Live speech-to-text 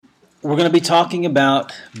we're going to be talking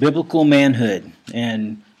about biblical manhood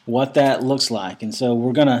and what that looks like. And so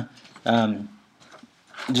we're going to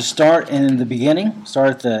just start in the beginning,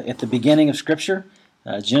 start at the beginning of Scripture,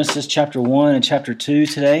 Genesis chapter 1 and chapter 2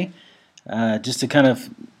 today, just to kind of,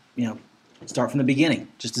 start from the beginning,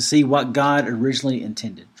 just to see what God originally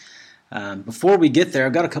intended. Before we get there,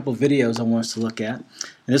 I've got a couple of videos I want us to look at. And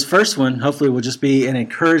this first one, hopefully, will just be an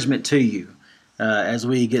encouragement to you as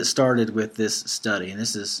we get started with this study. And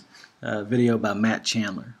this is a video by Matt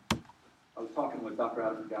Chandler. I was talking with Dr.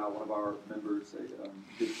 Adam Gow, one of our members, a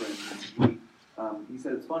good friend. He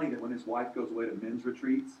said it's funny that when his wife goes away to men's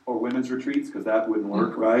retreats, or women's retreats, because that wouldn't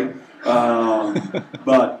work, right?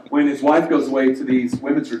 But when his wife goes away to these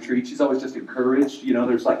women's retreats, she's always just encouraged.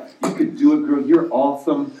 There's like, you can do it, girl, you're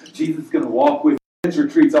awesome. Jesus is going to walk with you. Men's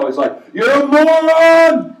retreats always like, you're a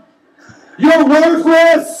moron! You're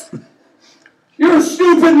worthless! You're a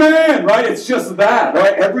stupid man, right? It's just that,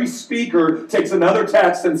 right? Every speaker takes another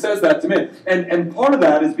text and says that to men. And part of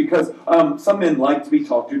that is because some men like to be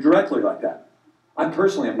talked to directly like that. I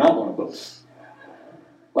personally am not one of those.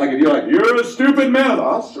 Like if you're like, you're a stupid man,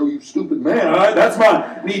 I'll show you stupid man. All right, that's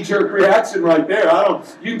my knee-jerk reaction right there.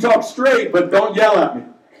 You can talk straight, but don't yell at me.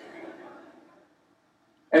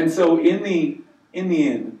 And so in the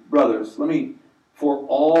end, brothers, for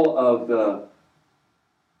all of the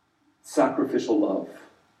sacrificial love,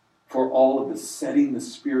 for all of the setting the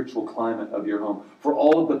spiritual climate of your home, for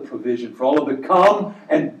all of the provision, for all of the come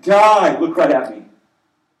and die, look right at me.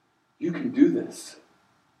 You can do this.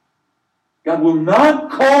 God will not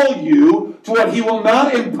call you to what He will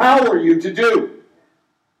not empower you to do.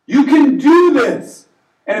 You can do this.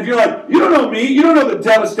 And if you're like, you don't know me, you don't know the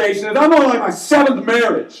devastation, and I'm on like my 7th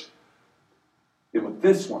marriage, then with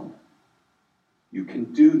this one, you can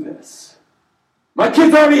do this. My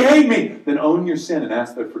kids already hate me. Then own your sin and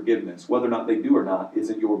ask their forgiveness. Whether or not they do or not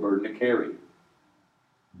isn't your burden to carry.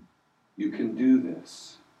 You can do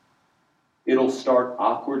this. It'll start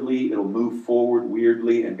awkwardly, it'll move forward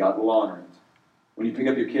weirdly, and God will honor it. When you pick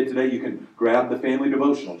up your kid today, you can grab the family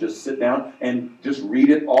devotional, just sit down and just read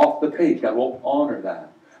it off the page. God will honor that.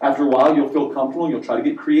 After a while, you'll feel comfortable, and you'll try to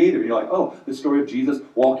get creative. And you're like, oh, the story of Jesus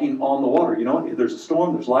walking on the water. You know what? There's a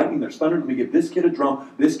storm, there's lightning, there's thunder. Let me give this kid a drum,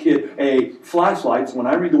 this kid a flashlight. So when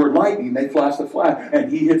I read the word lightning, they flash the flash.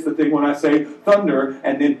 And he hits the thing when I say thunder.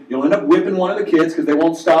 And then you'll end up whipping one of the kids because they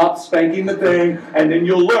won't stop spanking the thing. And then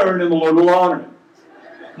you'll learn, and the Lord will honor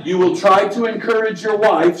it. You will try to encourage your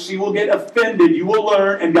wife. She will get offended. You will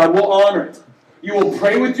learn, and God will honor it. You will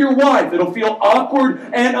pray with your wife. It'll feel awkward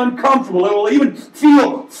and uncomfortable. It will even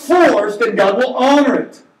feel forced, and God will honor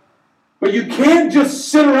it. But you can't just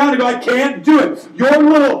sit around and go, I can't do it. Your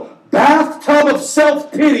little bathtub of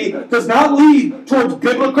self-pity does not lead towards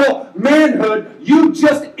biblical manhood. You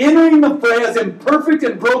just entering the fray as imperfect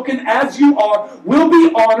and broken as you are will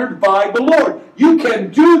be honored by the Lord. You can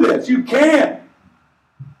do this. You can.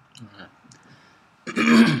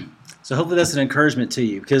 So hopefully that's an encouragement to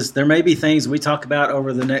you, because there may be things we talk about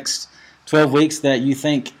over the next 12 weeks that you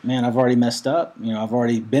think, man, I've already messed up. I've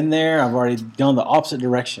already been there. I've already gone the opposite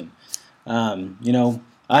direction. I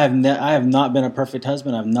have not been a perfect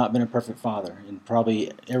husband. I've not been a perfect father. And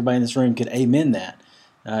probably everybody in this room could amen that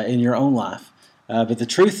in your own life. But the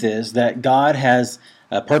truth is that God has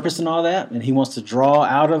a purpose in all that, and He wants to draw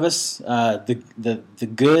out of us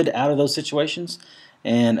the good out of those situations.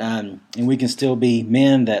 And we can still be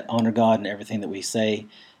men that honor God in everything that we say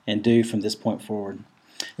and do from this point forward.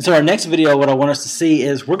 And so our next video, what I want us to see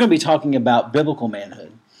is we're going to be talking about biblical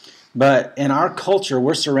manhood. But in our culture,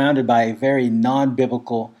 we're surrounded by a very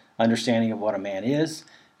non-biblical understanding of what a man is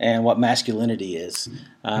and what masculinity is.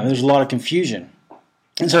 There's a lot of confusion.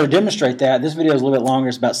 And so to demonstrate that, this video is a little bit longer.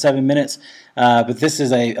 It's about 7 minutes. But this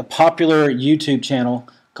is a popular YouTube channel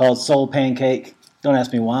called Soul Pancake. Don't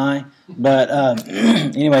ask me why. But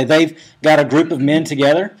anyway, they've got a group of men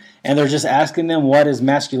together, and they're just asking them, what is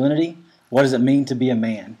masculinity? What does it mean to be a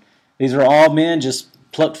man? These are all men just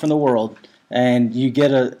plucked from the world, and you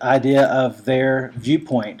get an idea of their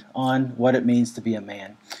viewpoint on what it means to be a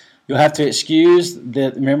man. You'll have to excuse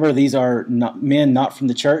that. Remember, these are men not from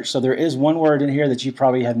the church, so there is one word in here that you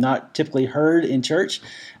probably have not typically heard in church,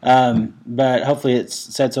 but hopefully it's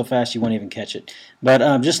said so fast you won't even catch it.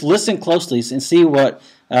 But just listen closely and see what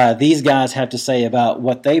these guys have to say about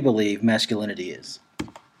what they believe masculinity is.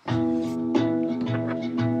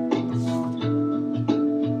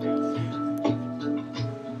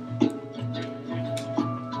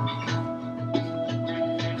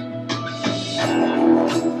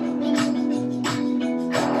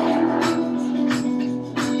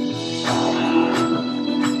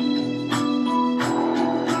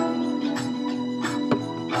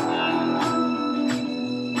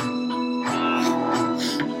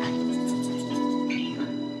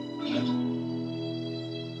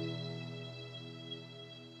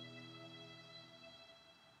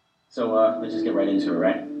 let's just get right into it,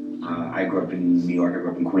 right? I grew up in New York, I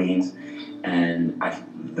grew up in Queens, and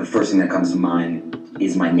the first thing that comes to mind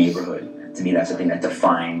is my neighborhood. To me, that's the thing that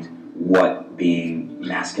defined what being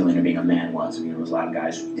masculine or being a man was. You know, there was a lot of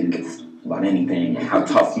guys who didn't give about anything, and how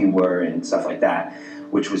tough you were, and stuff like that,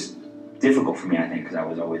 which was difficult for me, I think, because I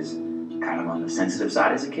was always kind of on the sensitive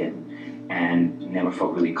side as a kid, and never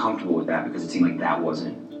felt really comfortable with that because it seemed like that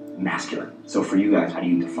wasn't masculine. So for you guys, how do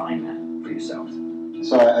you define that for yourselves?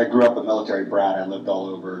 So I grew up a military brat. I lived all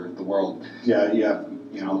over the world. Yeah, you have,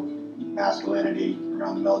 masculinity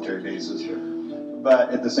around the military bases. Sure. But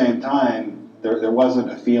at the same time, there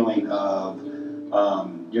wasn't a feeling of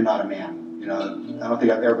you're not a man. You know, I don't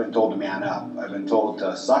think I've ever been told to man up. I've been told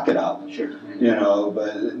to suck it up. Sure. You know,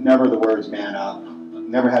 but never the words man up.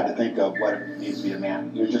 Never had to think of what it means to be a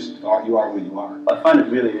man. You are who you are. I find it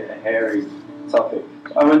really a hairy topic.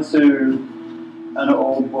 I went to an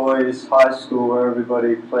all-boys high school where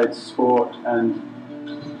everybody played sport and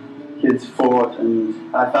kids fought,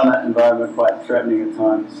 and I found that environment quite threatening at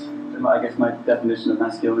times. I guess my definition of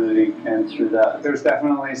masculinity came through that. There's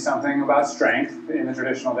definitely something about strength in the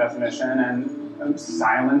traditional definition, and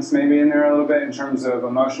silence maybe in there a little bit in terms of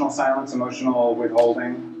emotional silence, emotional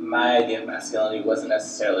withholding. My idea of masculinity wasn't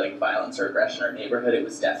necessarily like violence or aggression or neighborhood. It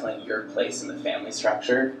was definitely your place in the family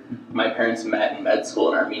structure. My parents met in med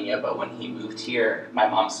school in Armenia, but when he moved here, my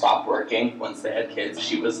mom stopped working once they had kids.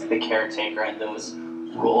 She was the caretaker, and those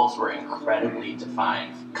roles were incredibly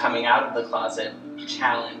defined. Coming out of the closet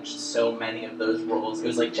challenged so many of those roles. It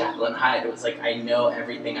was like Jekyll and Hyde. It was like, I know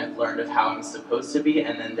everything I've learned of how I'm supposed to be,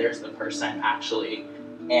 and then there's the person I actually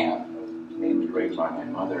am. Mainly raised by my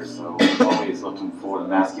mother, so I was always looking for the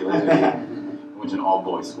masculinity. I went to an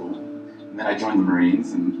all-boys school. And then I joined the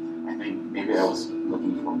Marines, and I think maybe I was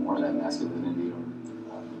looking for more of that masculinity or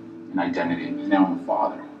an identity. Now I'm a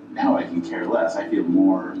father. Now I can care less. I feel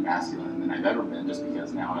more masculine than I've ever been, just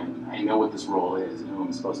because now I know what this role is and who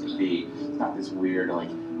I'm supposed to be. It's not this weird, like,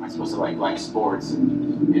 am I supposed to like sports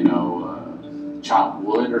and, chop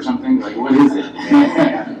wood or something? Like, what is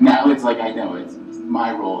it? Now it's like, I know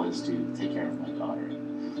my role is to take care of my daughter.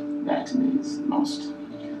 That to me is most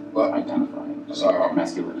identifying about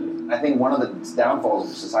masculinity. I think one of the downfalls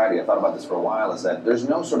of society, I thought about this for a while, is that there's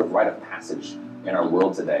no sort of rite of passage in our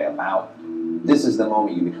world today about this is the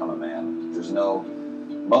moment you become a man. There's no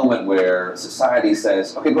moment where society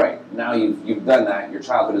says, okay, great, now you've done that, your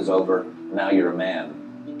childhood is over, now you're a man.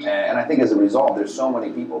 And I think as a result, there's so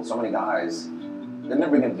many people, so many guys, they're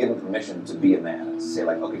never going to give them permission to be a man and say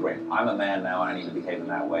like, okay, great, I'm a man now and I need to behave in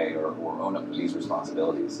that way or own up to these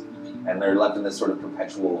responsibilities. And they're left in this sort of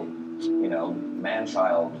perpetual,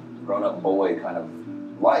 man-child, grown-up boy kind of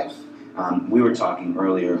life. We were talking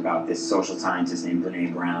earlier about this social scientist named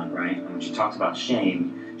Brené Brown, right? And when she talks about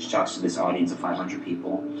shame, she talks to this audience of 500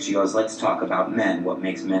 people. She goes, let's talk about men, what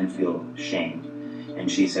makes men feel shame. And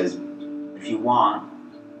she says, if you want,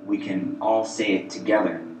 we can all say it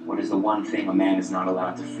together. What is the one thing a man is not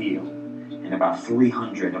allowed to feel? And about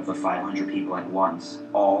 300 of the 500 people at once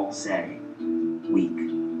all say, weak.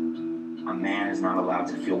 A man is not allowed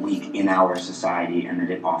to feel weak in our society, and that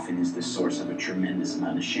it often is the source of a tremendous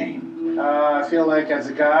amount of shame. I feel like as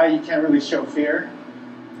a guy, you can't really show fear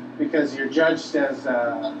because you're judged as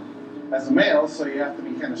a male, so you have to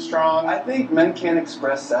be kind of strong. I think men can't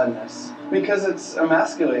express sadness because it's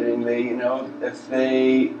emasculating. If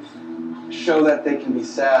they show that they can be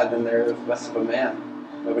sad, then they're less of a man.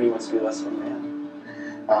 Nobody wants to be less of a man.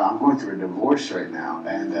 I'm going through a divorce right now,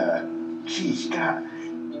 and geez, God,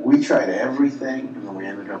 we tried everything, and then we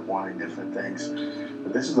ended up wanting different things.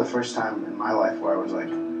 But this is the first time in my life where I was like,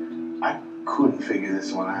 I couldn't figure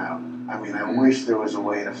this one out. I mean, I wish there was a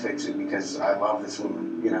way to fix it because I love this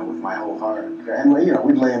woman, with my whole heart. And,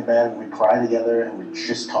 we'd lay in bed and we'd cry together and we'd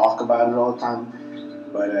just talk about it all the time.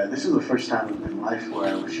 But this is the first time in life where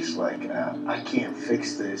I was just like, I can't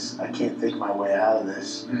fix this. I can't think my way out of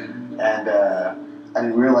this. And I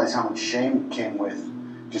didn't realize how much shame came with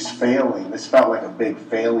just failing. This felt like a big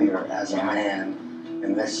failure as a man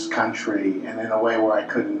in this country and in a way where I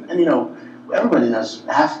couldn't. And, everybody knows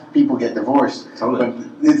half people get divorced. Totally.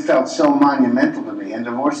 But it felt so monumental to me. And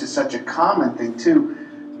divorce is such a common thing, too.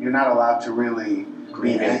 You're not allowed to really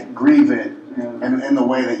grieve it. And in the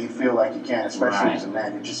way that you feel like you can, especially as a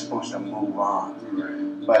man, you're just supposed to move on.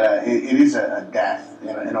 Right. But it is a death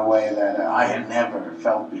in a way that I had never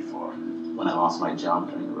felt before. When I lost my job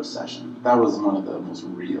during the recession, that was one of the most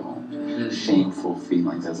real, shameful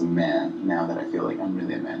feelings as a man. Now that I feel like I'm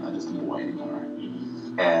really a man, not just a boy anymore.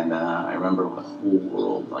 And I remember the whole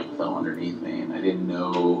world fell underneath me, and I didn't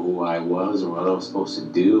know who I was or what I was supposed to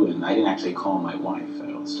do, and I didn't actually call my wife.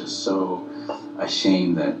 I was just so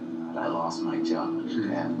ashamed that that I lost my judge,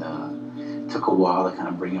 and it took a while to kind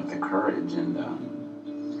of bring up the courage. And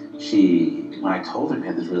when I told her, we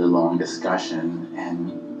had this really long discussion,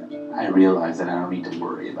 and I realized that I don't need to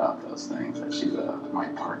worry about those things, that she's my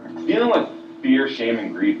partner. Dealing with fear, shame,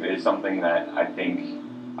 and grief is something that I think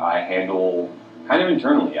I handle kind of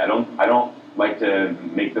internally. I don't like to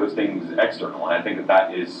make those things external, and I think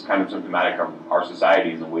that is kind of symptomatic of our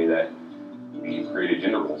society in the way that we created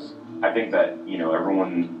gender roles. I think that,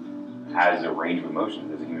 everyone has a range of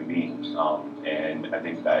emotions as a human being, and I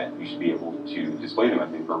think that you should be able to display them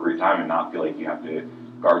at the appropriate time and not feel like you have to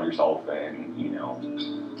guard yourself and,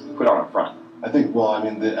 put on a front. I think,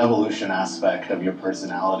 the evolution aspect of your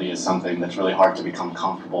personality is something that's really hard to become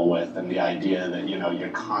comfortable with, and the idea that, you're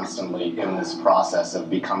constantly in this process of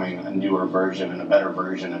becoming a newer version and a better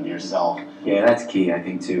version of yourself. Yeah, that's key, I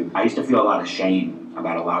think, too. I used to feel a lot of shame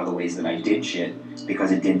about a lot of the ways that I did shit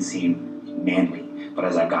because it didn't seem manly. But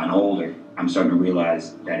as I've gotten older, I'm starting to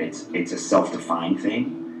realize that it's a self-defined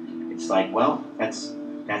thing. It's like, well, that's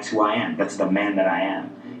who I am. That's the man that I am.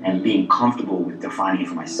 And being comfortable with defining it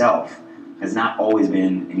for myself has not always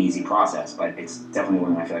been an easy process, but it's definitely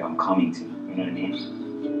one that I feel like I'm coming to. You know what I mean?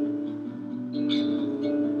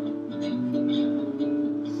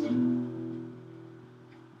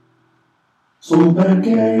 Super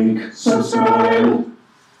Cake, subscribe!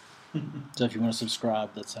 So if you want to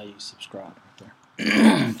subscribe, that's how you subscribe right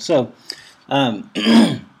there. So,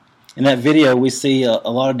 in that video, we see a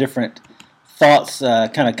lot of different thoughts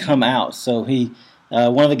kind of come out. So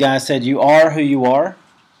one of the guys said, "You are who you are."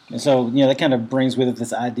 And so, that kind of brings with it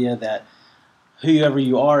this idea that whoever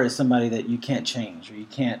you are is somebody that you can't change or you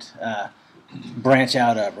can't branch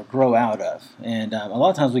out of or grow out of. And a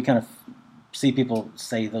lot of times we kind of see people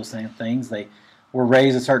say those same things. They were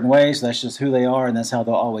raised a certain way, so that's just who they are, and that's how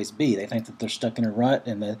they'll always be. They think that they're stuck in a rut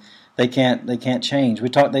and that they can't change. They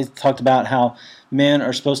talked about how men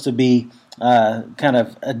are supposed to be kind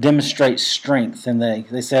of demonstrate strength, and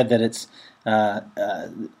they said that it's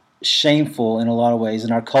shameful in a lot of ways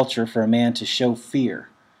in our culture for a man to show fear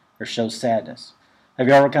or show sadness. Have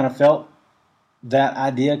you ever kind of felt that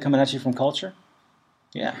idea coming at you from culture?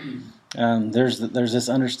 Yeah. There's this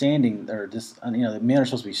understanding, or this, that men are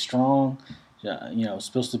supposed to be strong,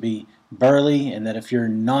 supposed to be burly, and that if you're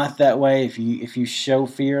not that way, if you show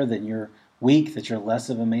fear, then you're weak, that you're less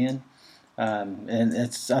of a man. And I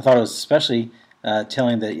thought it was especially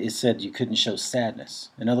telling that it said you couldn't show sadness.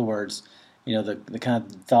 In other words, the kind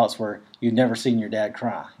of thoughts where you'd never seen your dad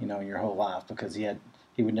cry, in your whole life, because he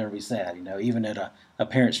would never be sad. Even at a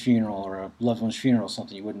parent's funeral or a loved one's funeral or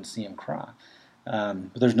something, you wouldn't see him cry.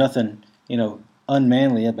 But there's nothing,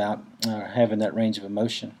 unmanly about having that range of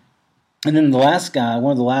emotion. And then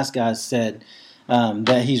one of the last guys said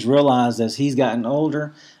that he's realized as he's gotten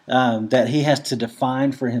older that he has to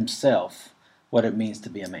define for himself what it means to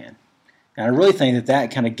be a man. And I really think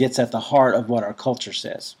that kind of gets at the heart of what our culture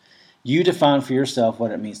says. You define for yourself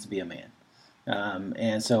what it means to be a man.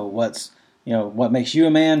 And so what makes you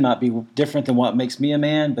a man might be different than what makes me a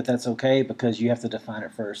man, but that's okay because you have to define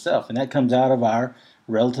it for yourself. And that comes out of our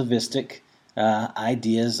relativistic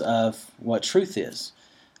ideas of what truth is.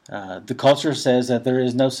 The culture says that there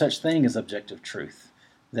is no such thing as objective truth,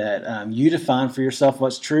 that you define for yourself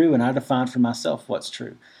what's true and I define for myself what's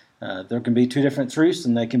true. There can be two different truths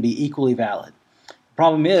and they can be equally valid. The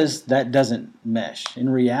problem is that doesn't mesh. In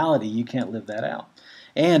reality, you can't live that out.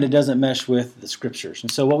 And it doesn't mesh with the Scriptures. And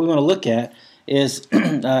so what we want to look at is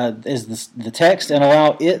the text and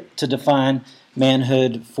allow it to define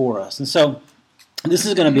manhood for us. And so this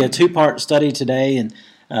is going to be a two-part study today, and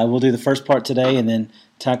we'll do the first part today and then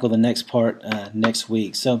tackle the next part next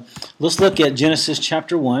week. So let's look at Genesis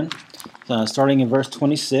chapter 1, starting in verse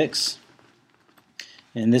 26.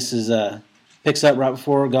 And this picks up right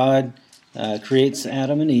before God creates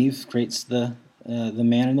Adam and Eve, creates the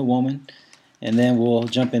man and the woman. And then we'll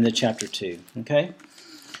jump into chapter 2, okay?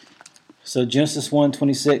 So Genesis 1,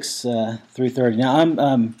 26 through 30. Now,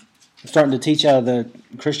 I'm starting to teach out of the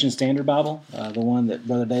Christian Standard Bible, the one that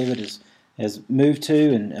Brother David has moved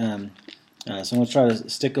to, and so I'm going to try to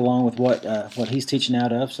stick along with what he's teaching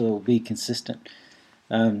out of, so it will be consistent.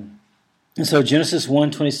 And so Genesis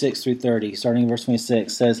 1, 26 through 30, starting in verse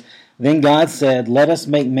 26, says, "Then God said, 'Let us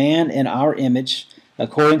make man in our image,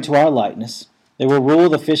 according to our likeness. They will rule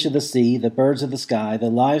the fish of the sea, the birds of the sky, the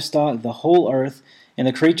livestock, the whole earth, and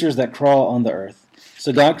the creatures that crawl on the earth.'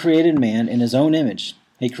 So God created man in his own image.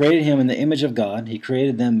 He created him in the image of God. He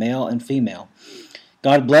created them male and female.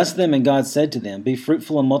 God blessed them, and God said to them, 'Be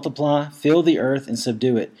fruitful and multiply, fill the earth and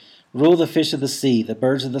subdue it. Rule the fish of the sea, the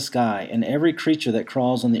birds of the sky, and every creature that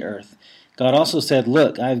crawls on the earth. God also said,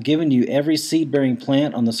 Look, I have given you every seed-bearing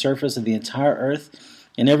plant on the surface of the entire earth,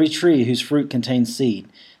 and every tree whose fruit contains seed.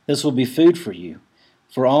 This will be food for you.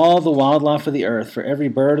 For all the wildlife of the earth, for every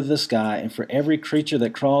bird of the sky, and for every creature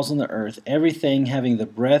that crawls on the earth, everything having the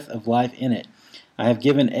breath of life in it, I have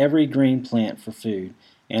given every green plant for food.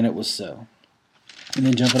 And it was so. And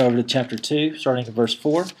then jumping over to chapter 2, starting at verse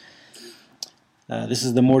 4. This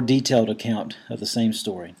is the more detailed account of the same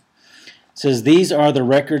story. It says, These are the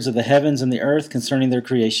records of the heavens and the earth concerning their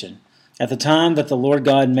creation. At the time that the Lord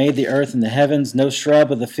God made the earth and the heavens, no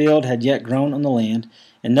shrub of the field had yet grown on the land,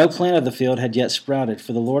 and no plant of the field had yet sprouted,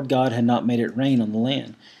 for the Lord God had not made it rain on the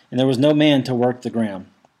land, and there was no man to work the ground.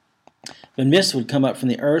 But mist would come up from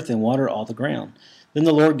the earth and water all the ground. Then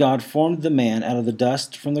the Lord God formed the man out of the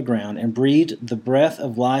dust from the ground, and breathed the breath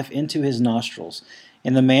of life into his nostrils,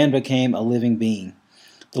 and the man became a living being.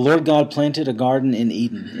 The Lord God planted a garden in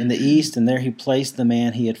Eden, in the east, and there he placed the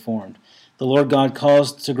man he had formed. The Lord God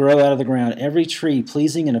caused to grow out of the ground every tree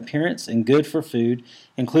pleasing in appearance and good for food,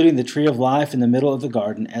 including the tree of life in the middle of the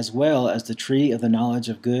garden, as well as the tree of the knowledge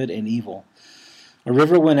of good and evil. A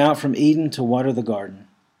river went out from Eden to water the garden.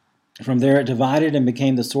 From there it divided and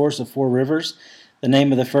became the source of 4 rivers. The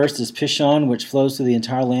name of the first is Pishon, which flows through the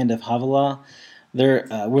entire land of Havilah,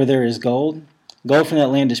 where there is gold. Gold from that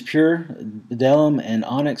land is pure. Bdellium and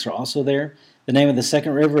onyx are also there. The name of the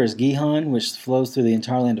second river is Gihon, which flows through the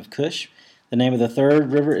entire land of Cush. The name of the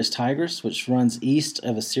third river is Tigris, which runs east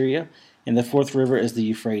of Assyria. And the fourth river is the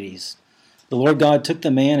Euphrates. The Lord God took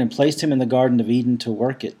the man and placed him in the Garden of Eden to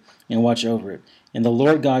work it and watch over it. And the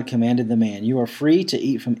Lord God commanded the man, You are free to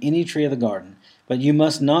eat from any tree of the garden, but you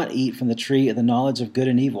must not eat from the tree of the knowledge of good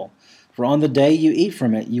and evil. For on the day you eat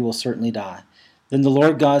from it, you will certainly die. Then the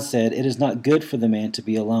Lord God said, It is not good for the man to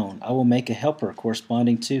be alone. I will make a helper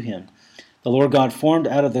corresponding to him. The Lord God formed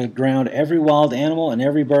out of the ground every wild animal and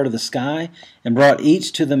every bird of the sky, and brought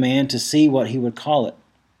each to the man to see what he would call it.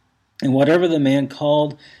 And whatever the man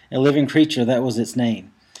called a living creature, that was its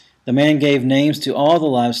name. The man gave names to all the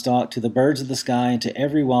livestock, to the birds of the sky, and to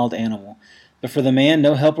every wild animal. But for the man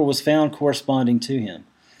no helper was found corresponding to him.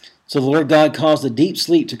 So the Lord God caused a deep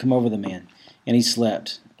sleep to come over the man, and he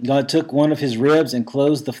slept. God took one of his ribs and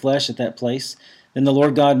closed the flesh at that place. Then the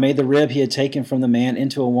Lord God made the rib he had taken from the man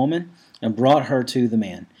into a woman, and brought her to the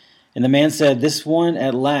man. And the man said, This one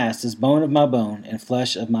at last is bone of my bone and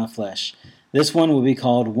flesh of my flesh. This one will be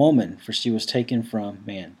called woman, for she was taken from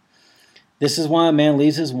man. This is why a man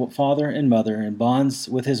leaves his father and mother and bonds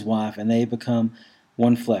with his wife, and they become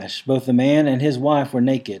one flesh. Both the man and his wife were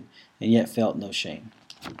naked, and yet felt no shame.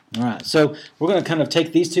 All right, so we're going to kind of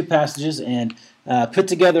take these two passages and put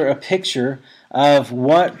together a picture of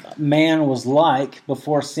what man was like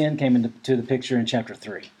before sin came into the picture in chapter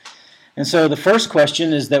 3. And so the first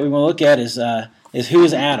question is that we want to look at is who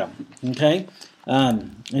is Adam? Okay,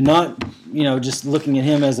 and not just looking at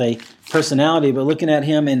him as a personality, but looking at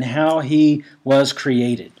him and how he was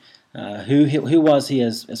created. Who was he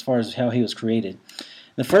as far as how he was created?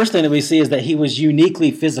 The first thing that we see is that he was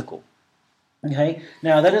uniquely physical. Okay,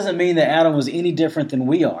 now that doesn't mean that Adam was any different than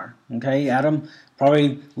we are. Okay, Adam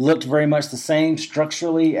probably looked very much the same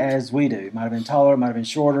structurally as we do. Might have been taller, might have been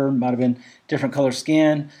shorter, might have been different color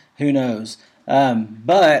skin. Who knows?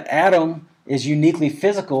 But Adam is uniquely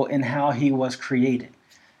physical in how he was created.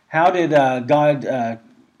 How did God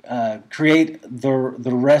create the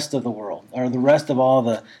rest of the world, or the rest of all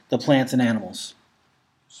the plants and animals?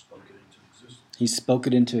 He spoke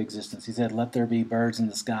it into existence. He said, let there be birds in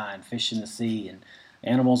the sky and fish in the sea and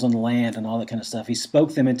animals on the land and all that kind of stuff. He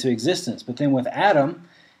spoke them into existence. But then with Adam,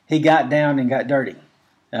 he got down and got dirty.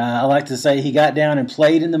 I like to say he got down and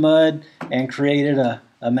played in the mud and created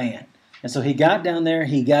a man. And so he got down there,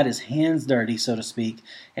 he got his hands dirty, so to speak,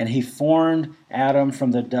 and he formed Adam from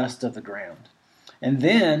the dust of the ground. And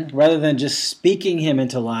then, rather than just speaking him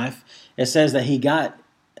into life, it says that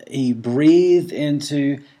he breathed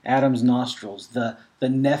into Adam's nostrils the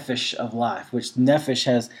nephesh of life, which nephesh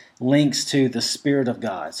has links to the Spirit of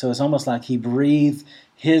God. So it's almost like he breathed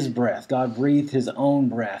his breath. God breathed his own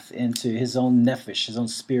breath into his own nephesh, his own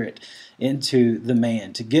spirit, into the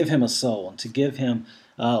man to give him a soul and to give him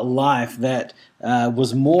life that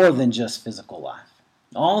was more than just physical life.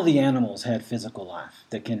 All the animals had physical life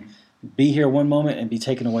that can be here one moment and be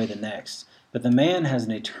taken away the next. But the man has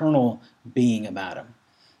an eternal being about him.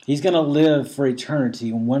 He's going to live for eternity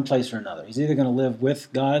in one place or another. He's either going to live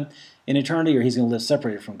with God in eternity or he's going to live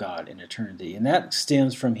separated from God in eternity. And that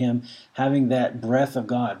stems from him having that breath of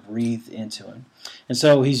God breathed into him. And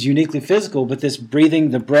so he's uniquely physical, but this breathing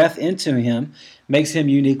the breath into him makes him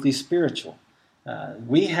uniquely spiritual.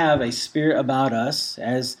 We have a spirit about us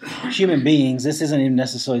as human beings. This isn't even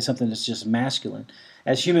necessarily something that's just masculine.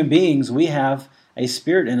 As human beings, we have a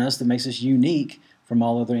spirit in us that makes us unique from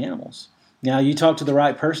all other animals. Now, you talk to the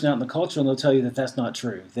right person out in the culture, and they'll tell you that that's not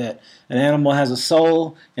true, that an animal has a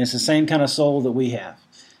soul, and it's the same kind of soul that we have.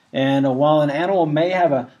 And while an animal may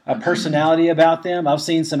have a personality about them, I've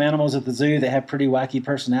seen some animals at the zoo that have pretty wacky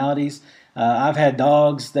personalities. I've had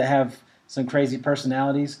dogs that have some crazy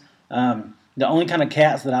personalities. The only kind of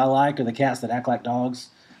cats that I like are the cats that act like dogs.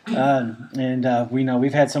 We know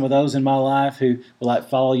we've had some of those in my life who will like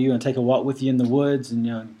follow you and take a walk with you in the woods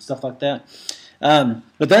and stuff like that.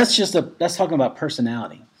 But that's talking about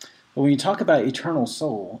personality. But when you talk about eternal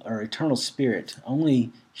soul or eternal spirit,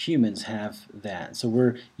 only humans have that. So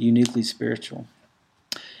we're uniquely spiritual.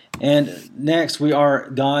 And next, we are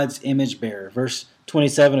God's image bearer. Verse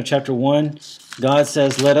 27 of chapter 1, God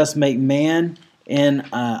says, "Let us make man in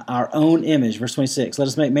our own image." Verse 26, "Let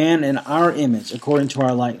us make man in our image according to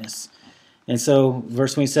our likeness." And so,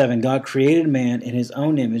 verse 27, God created man in his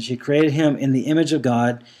own image. He created him in the image of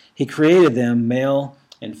God. He created them male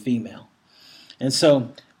and female. And so,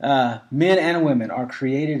 men and women are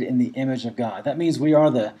created in the image of God. That means we are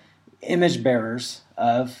the image bearers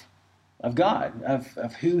of God,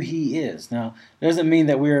 of who He is. Now, it doesn't mean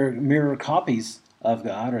that we're mirror copies of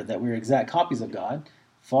God or that we're exact copies of God.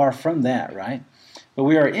 Far from that, right? But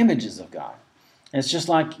we are images of God. And it's just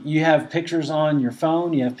like you have pictures on your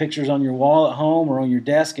phone, you have pictures on your wall at home or on your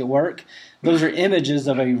desk at work. Those are images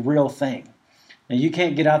of a real thing. Now, you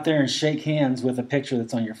can't get out there and shake hands with a picture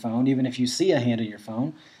that's on your phone, even if you see a hand on your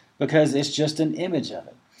phone, because it's just an image of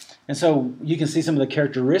it. And so you can see some of the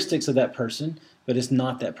characteristics of that person, but it's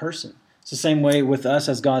not that person. It's the same way with us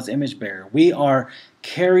as God's image bearer. We are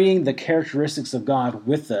carrying the characteristics of God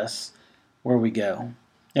with us where we go.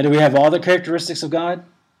 Now, do we have all the characteristics of God?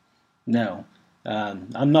 No.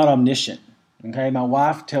 I'm not omniscient. Okay, my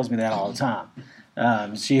wife tells me that all the time.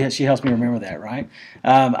 She helps me remember that, right?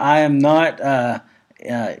 I am not. I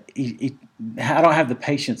don't have the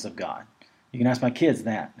patience of God. You can ask my kids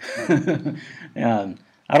that.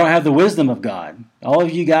 I don't have the wisdom of God. All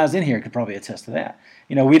of you guys in here could probably attest to that.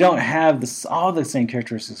 We don't have all the same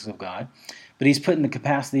characteristics of God, but He's putting the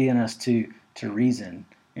capacity in us to reason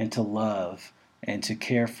and to love and to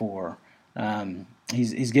care for.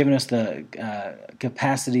 He's given us the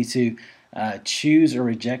capacity to choose or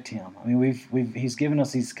reject Him. I mean, He's given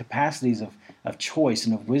us these capacities of choice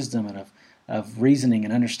and of wisdom and of reasoning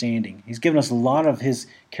and understanding. He's given us a lot of His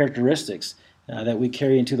characteristics that we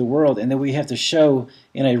carry into the world and that we have to show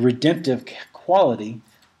in a redemptive quality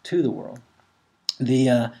to the world.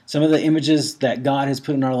 Some of the images that God has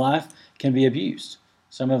put in our life can be abused.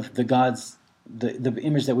 Some of the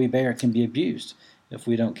image that we bear can be abused if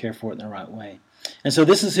we don't care for it in the right way. And so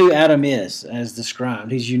this is who Adam is, as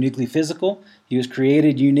described. He's uniquely physical. He was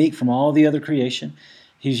created unique from all the other creation.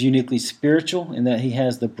 He's uniquely spiritual in that he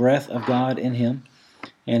has the breath of God in him.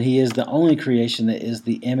 And he is the only creation that is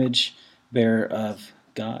the image bearer of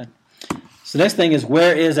God. So the next thing is,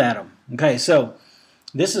 where is Adam? Okay, so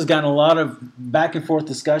this has gotten a lot of back and forth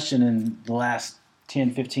discussion in the last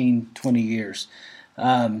 10, 15, 20 years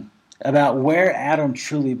about where Adam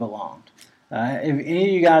truly belonged. Have any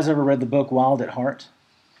of you guys ever read the book Wild at Heart?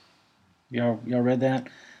 Y'all read that?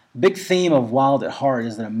 Big theme of Wild at Heart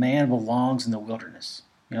is that a man belongs in the wilderness.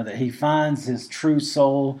 That he finds his true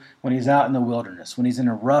soul when he's out in the wilderness, when he's in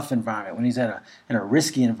a rough environment, when he's in a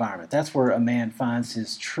risky environment. That's where a man finds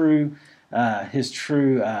his true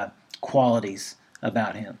qualities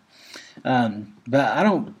about him. But I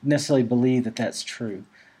don't necessarily believe that that's true.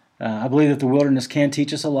 I believe that the wilderness can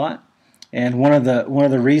teach us a lot. And one of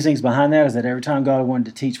the reasonings behind that is that every time God wanted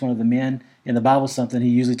to teach one of the men in the Bible something, He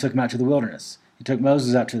usually took him out to the wilderness. He took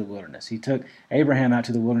Moses out to the wilderness. He took Abraham out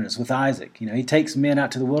to the wilderness with Isaac. He takes men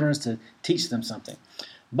out to the wilderness to teach them something.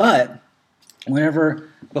 But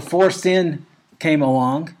before sin came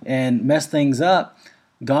along and messed things up,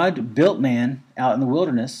 God built man out in the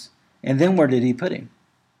wilderness. And then where did He put him?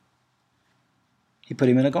 He put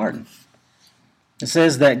him in a garden. It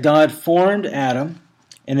says that God formed Adam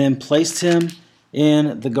and then placed him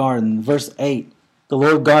in the garden. Verse 8, the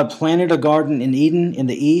Lord God planted a garden in Eden in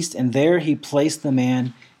the east, and there He placed the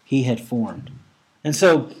man He had formed. And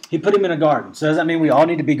so He put him in a garden. So does that mean we all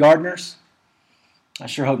need to be gardeners? I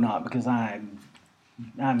sure hope not, because I'm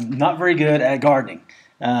not very good at gardening.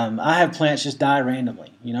 I have plants just die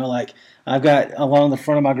randomly. Like I've got along the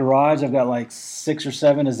front of my garage, I've got like 6 or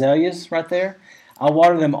 7 azaleas right there. I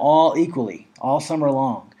water them all equally, all summer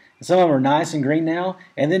long. Some of them are nice and green now,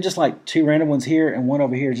 and then just like 2 random ones here and one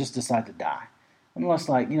over here just decide to die. I'm less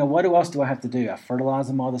like, what else do I have to do? I fertilize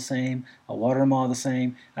them all the same. I water them all the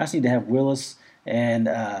same. I just need to have Willis and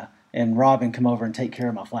Robin come over and take care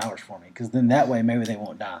of my flowers for me, because then that way maybe they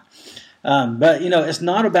won't die. But it's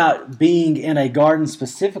not about being in a garden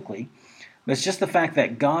specifically, but it's just the fact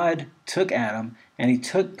that God took Adam and he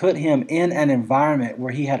put him in an environment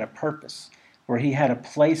where he had a purpose, where he had a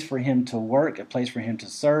place for him to work, a place for him to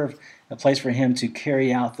serve, a place for him to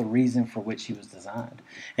carry out the reason for which he was designed.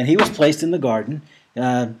 And he was placed in the garden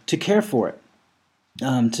to care for it,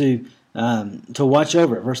 to watch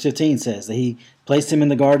over it. Verse 15 says that he placed him in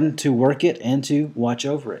the garden to work it and to watch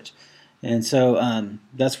over it. And so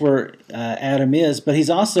that's where Adam is. But he's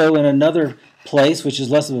also in another place, which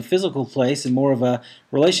is less of a physical place and more of a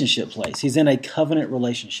relationship place. He's in a covenant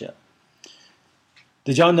relationship.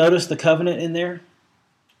 Did y'all notice the covenant in there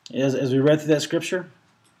as we read through that scripture?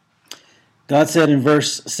 God said in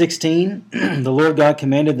verse 16, the Lord God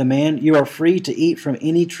commanded the man, "You are free to eat from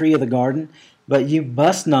any tree of the garden, but you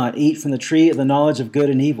must not eat from the tree of the knowledge of good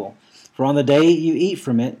and evil. For on the day you eat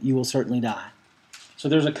from it, you will certainly die." So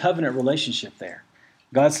there's a covenant relationship there.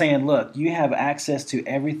 God's saying, look, you have access to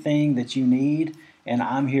everything that you need, and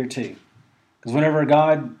I'm here too. Because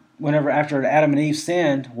whenever after Adam and Eve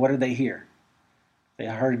sinned, what did they hear? They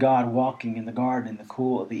heard God walking in the garden in the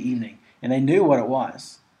cool of the evening, and they knew what it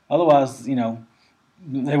was. Otherwise, they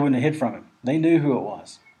wouldn't have hid from him. They knew who it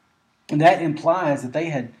was. And that implies that they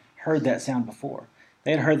had heard that sound before.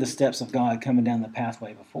 They had heard the steps of God coming down the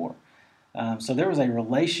pathway before. So there was a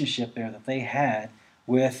relationship there that they had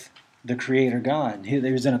with the Creator God. He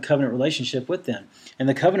was in a covenant relationship with them. And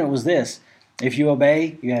the covenant was this: if you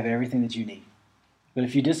obey, you have everything that you need. But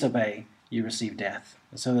if you disobey, you receive death.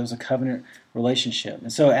 And so there was a covenant relationship.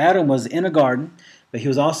 And so Adam was in a garden, but he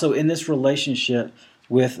was also in this relationship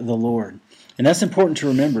with the Lord. And that's important to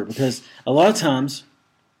remember, because a lot of times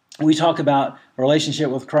we talk about a relationship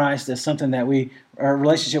with Christ as something that our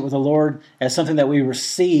relationship with the Lord as something that we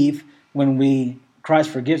receive when Christ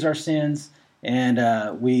forgives our sins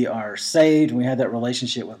and we are saved and we have that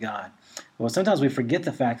relationship with God. Well, sometimes we forget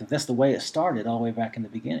the fact that that's the way it started all the way back in the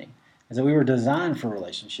beginning, is that we were designed for a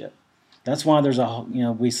relationship. That's why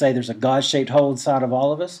we say there's a God-shaped hole inside of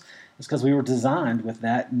all of us. It's because we were designed with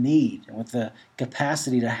that need and with the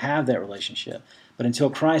capacity to have that relationship. But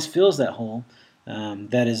until Christ fills that hole,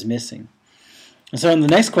 that is missing. And so the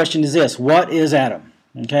next question is this: what is Adam?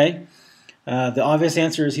 Okay? The obvious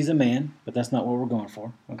answer is he's a man, but that's not what we're going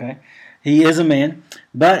for. Okay? He is a man.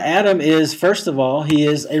 But Adam is, first of all, he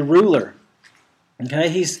is a ruler. Okay?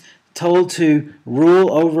 He's told to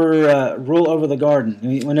rule over the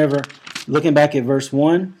garden. Whenever looking back at verse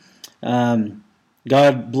 1,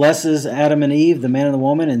 God blesses Adam and Eve, the man and the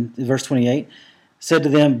woman, in verse 28, said to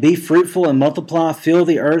them, "Be fruitful and multiply, fill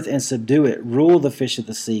the earth and subdue it, rule the fish of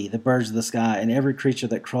the sea, the birds of the sky, and every creature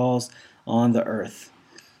that crawls on the earth."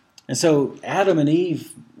 And so Adam and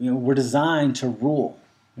Eve, were designed to rule.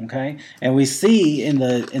 Okay, and we see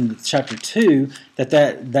in chapter 2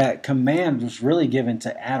 that command was really given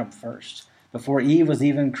to Adam first. Before Eve was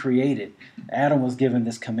even created, Adam was given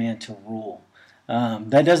this command to rule.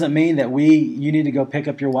 That doesn't mean that you need to go pick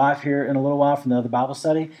up your wife here in a little while from the other Bible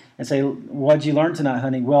study and say, "What'd you learn tonight,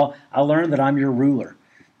 honey?" "Well, I learned that I'm your ruler."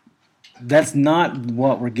 That's not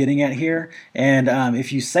what we're getting at here. And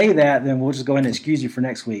if you say that, then we'll just go ahead and excuse you for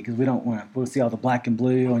next week, because we don't want to. We'll see all the black and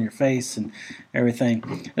blue on your face and everything.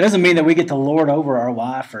 It doesn't mean that we get to lord over our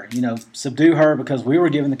wife or subdue her because we were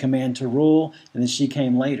given the command to rule and then she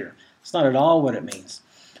came later. It's not at all what it means.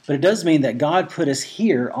 But it does mean that God put us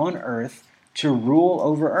here on earth to rule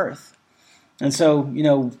over earth. And so,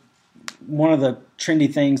 one of the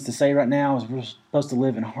trendy things to say right now is we're supposed to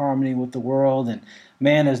live in harmony with the world, and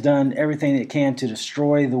man has done everything it can to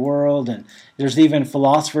destroy the world. And there's even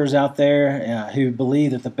philosophers out there who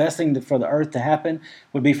believe that the best thing for the earth to happen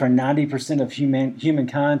would be for 90% of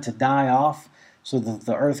humankind to die off so that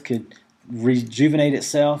the earth could rejuvenate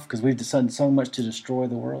itself, because we've done so much to destroy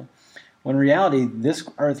the world. When in reality, this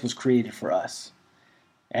earth was created for us.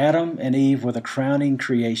 Adam and Eve were the crowning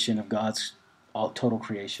creation of God's total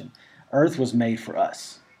creation. Earth was made for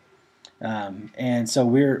us. And so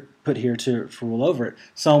we're put here to rule over it.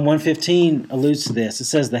 Psalm 115 alludes to this. It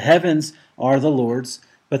says, "The heavens are the Lord's,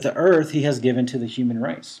 but the earth he has given to the human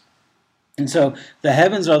race." And so the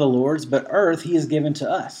heavens are the Lord's, but earth he has given to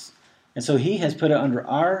us. And so he has put it under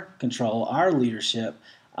our control, our leadership,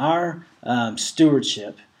 our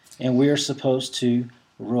stewardship, and we are supposed to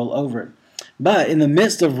rule over it. But in the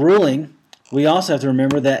midst of ruling, we also have to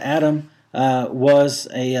remember that Adam was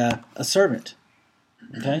a servant.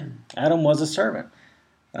 Okay, Adam was a servant.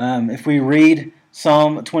 If we read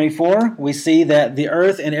Psalm 24, we see that the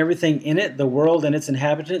earth and everything in it, the world and its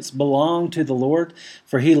inhabitants, belong to the Lord,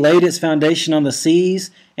 for he laid its foundation on the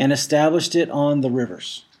seas and established it on the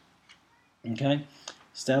rivers. Okay?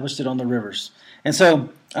 Established it on the rivers. And so,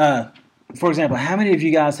 for example, how many of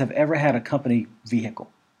you guys have ever had a company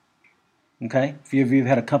vehicle? Okay? A few of you have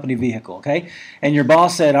had a company vehicle, okay? And your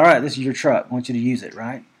boss said, all right, this is your truck. I want you to use it,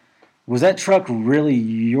 right? Was that truck really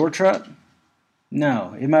your truck?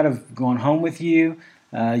 No. It might have gone home with you.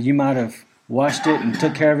 You might have washed it and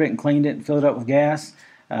took care of it and cleaned it and filled it up with gas.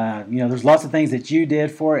 There's lots of things that you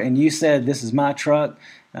did for it, and you said, this is my truck.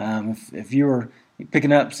 If you were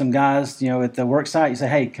picking up some guys, at the work site, you say,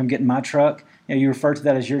 hey, come get in my truck. You refer to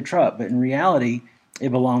that as your truck, but in reality, it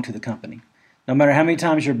belonged to the company. No matter how many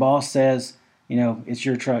times your boss says, it's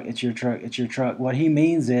your truck, it's your truck, it's your truck, what he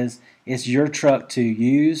means is it's your truck to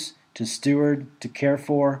use, to steward, to care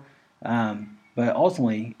for, but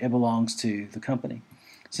ultimately it belongs to the company.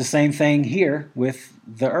 It's the same thing here with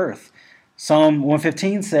the earth. Psalm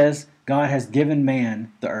 115 says, God has given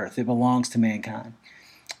man the earth. It belongs to mankind.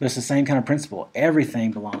 But it's the same kind of principle.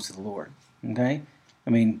 Everything belongs to the Lord. Okay?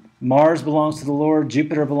 Mars belongs to the Lord,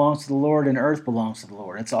 Jupiter belongs to the Lord, and earth belongs to the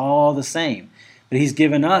Lord. It's all the same. But he's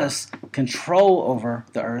given us control over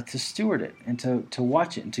the earth to steward it and to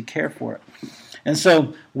watch it and to care for it. And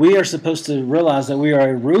so we are supposed to realize that we are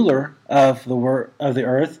a ruler of the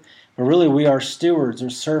earth, but really we are stewards or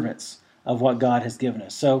servants of what God has given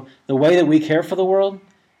us. So the way that we care for the world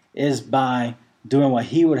is by doing what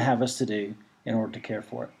he would have us to do in order to care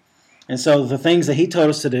for it. And so the things that he told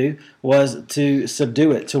us to do was to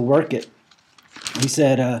subdue it, to work it. He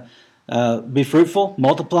said, be fruitful,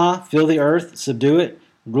 multiply, fill the earth, subdue it,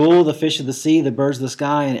 rule the fish of the sea, the birds of the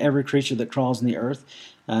sky, and every creature that crawls in the earth.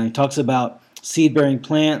 He talks about seed-bearing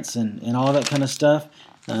plants and all that kind of stuff.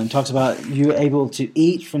 Talks about you able to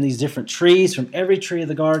eat from these different trees, from every tree of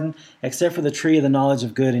the garden, except for the tree of the knowledge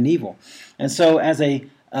of good and evil. And so as a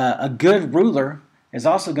good ruler is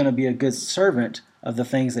also going to be a good servant of the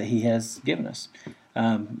things that he has given us.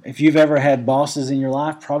 If you've ever had bosses in your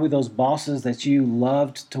life, probably those bosses that you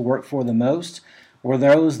loved to work for the most were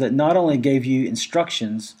those that not only gave you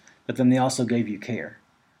instructions, but then they also gave you care.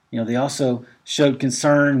 They also showed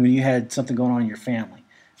concern when you had something going on in your family.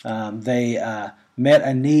 They met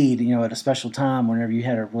a need, at a special time whenever you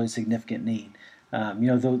had a really significant need.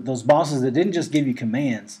 Those bosses that didn't just give you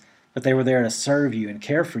commands, but they were there to serve you and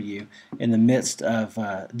care for you in the midst of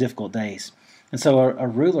difficult days. And so a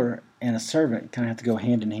ruler and a servant kind of have to go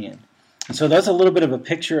hand in hand. And so that's a little bit of a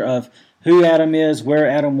picture of who Adam is, where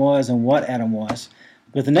Adam was, and what Adam was.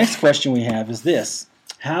 But the next question we have is this: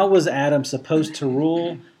 how was Adam supposed to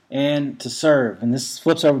rule and to serve? And this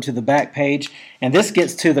flips over to the back page, and this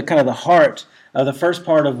gets to the kind of the heart of the first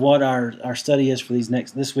part of what our study is for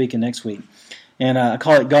this week and next week. And I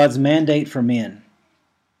call it God's mandate for men.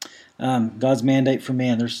 God's mandate for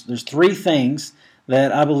man. There's three things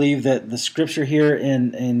that I believe that the scripture here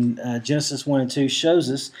in Genesis 1 and 2 shows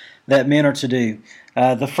us that men are to do.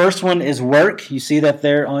 The first one is work. You see that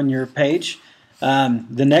there on your page.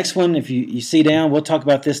 The next one, if you see down, we'll talk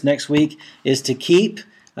about this next week, is to keep.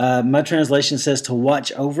 My translation says to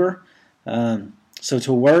watch over. So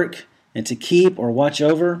to work and to keep or watch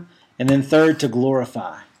over. And then third, to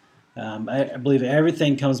glorify. I believe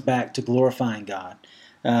everything comes back to glorifying God.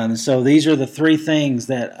 So these are the three things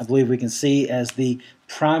that I believe we can see as the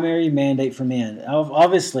primary mandate for men.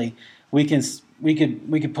 Obviously, we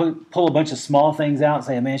could pull a bunch of small things out and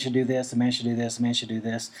say a man should do this, a man should do this, a man should do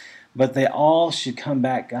this, but they all should come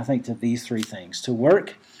back, I think, to these three things: to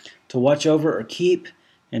work, to watch over or keep,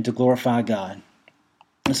 and to glorify God.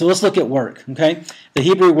 And so let's look at work. Okay, the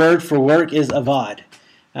Hebrew word for work is avad.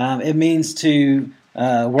 It means to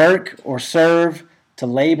work or serve, to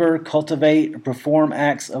labor, cultivate, or perform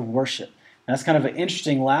acts of worship. That's kind of an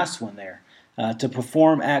interesting last one there, to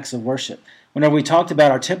perform acts of worship. Whenever we talked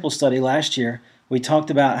about our temple study last year, we talked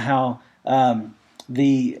about how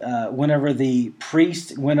whenever the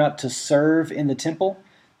priest went up to serve in the temple,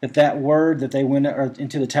 that word that they went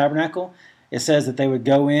into the tabernacle, it says that they would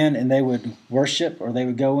go in and they would worship, or they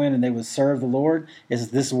would go in and they would serve the Lord, is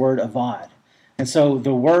this word avad. And so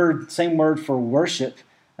the same word for worship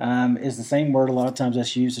is the same word a lot of times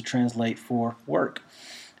that's used to translate for work.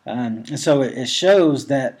 And so it shows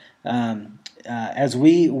that as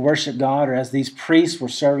we worship God, or as these priests were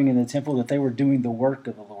serving in the temple, that they were doing the work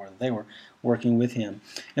of the Lord. They were working with Him.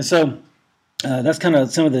 And so that's kind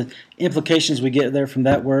of some of the implications we get there from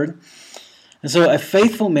that word. And so a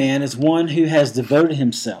faithful man is one who has devoted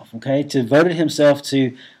himself, devoted himself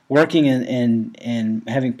to working and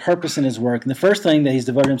having purpose in his work. And the first thing that he's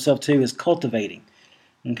devoted himself to is cultivating.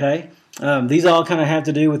 Okay? These all kind of have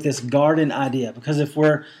to do with this garden idea, because if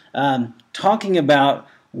we're talking about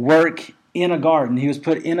work in a garden, he was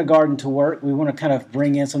put in a garden to work. We want to kind of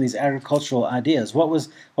bring in some of these agricultural ideas. What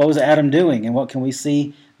was Adam doing, and what can we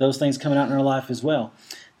see those things coming out in our life as well?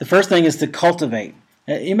 The first thing is to cultivate.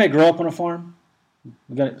 Anybody grow up on a farm?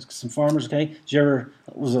 We got some farmers, okay? Did you ever,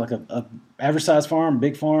 was it like a average size farm,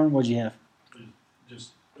 big farm? What'd you have?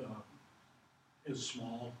 Just it was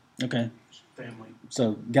small. Okay. Family.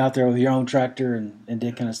 So got out there with your own tractor and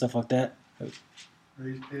did kind of stuff like that?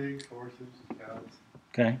 Raised pigs, horses, cows.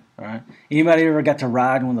 Okay, all right. Anybody ever got to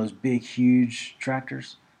ride one of those big, huge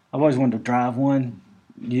tractors? I've always wanted to drive one.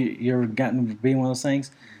 You ever gotten to be one of those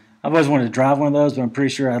things? I've always wanted to drive one of those, but I'm pretty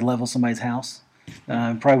sure I'd level somebody's house.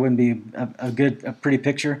 Probably wouldn't be a pretty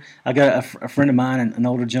picture. I got a friend of mine, an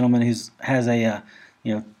older gentleman who has a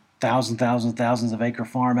thousands of acre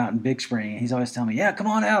farm out in Big Spring. He's always telling me, "Yeah, come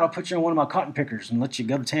on out. I'll put you on one of my cotton pickers and let you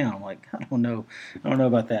go to town." I'm like, I don't know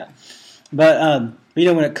about that. But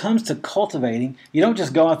when it comes to cultivating, you don't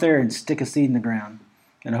just go out there and stick a seed in the ground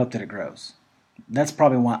and hope that it grows. That's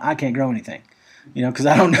probably why I can't grow anything, because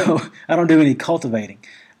I don't know. I don't do any cultivating.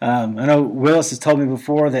 I know Willis has told me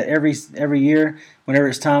before that every year, whenever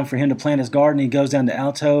it's time for him to plant his garden, he goes down to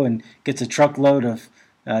Alto and gets a truckload of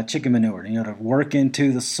chicken manure, to work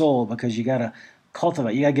into the soil, because you got to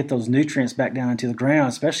cultivate. You got to get those nutrients back down into the ground,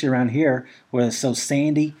 especially around here where it's so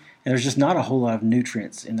sandy and there's just not a whole lot of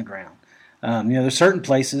nutrients in the ground. There's certain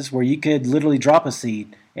places where you could literally drop a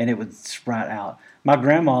seed and it would sprout out. My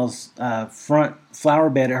grandma's front flower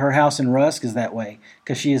bed at her house in Rusk is that way,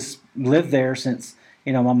 because she has lived there since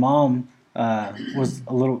my mom was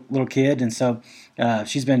a little kid, and so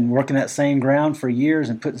she's been working that same ground for years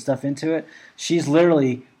and putting stuff into it. She's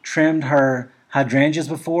literally trimmed her hydrangeas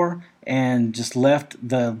before and just left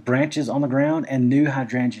the branches on the ground, and new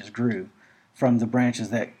hydrangeas grew from the branches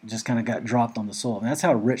that just kind of got dropped on the soil. And that's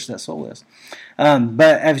how rich that soil is.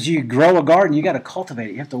 But as you grow a garden, you got to cultivate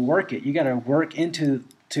it. You have to work it. You got to work into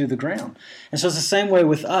the ground. And so it's the same way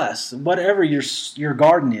with us. Whatever your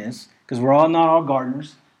garden is, because we're not all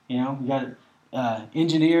gardeners. We got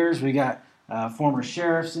engineers. We got former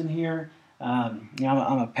sheriffs in here. I'm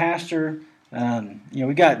a pastor.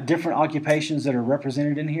 We got different occupations that are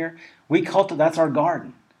represented in here. That's our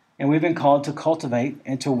garden. And we've been called to cultivate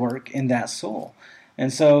and to work in that soil.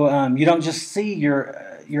 And so you don't just see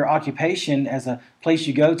your occupation as a place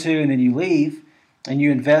you go to and then you leave and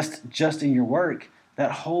you invest just in your work.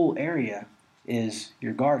 That whole area is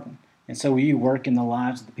your garden. And so you work in the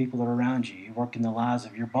lives of the people that are around you. You work in the lives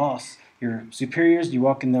of your boss, your superiors. You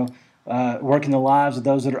work in the lives of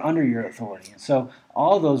those that are under your authority. And so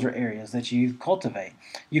all those are areas that you cultivate.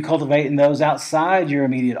 You cultivate in those outside your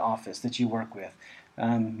immediate office that you work with.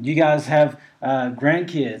 You guys have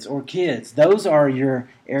grandkids or kids. Those are your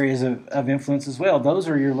areas of influence as well. Those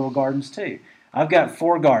are your little gardens too. I've got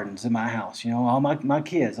 4 gardens in my house. All my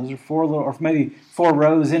kids. Those are 4 little, or maybe 4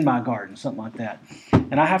 rows in my garden, something like that.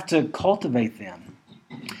 And I have to cultivate them.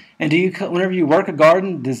 And whenever you work a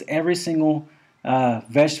garden, does every single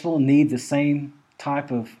vegetable need the same type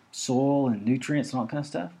of soil and nutrients and all that kind of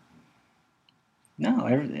stuff? No.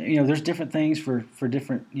 There's different things for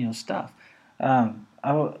different stuff.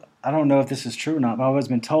 I don't know if this is true or not, but I've always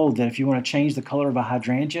been told that if you want to change the color of a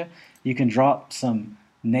hydrangea, you can drop some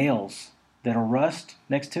nails that'll rust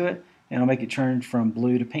next to it, and it'll make it turn from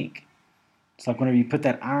blue to pink. It's like whenever you put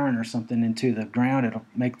that iron or something into the ground, it'll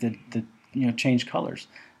make the change colors.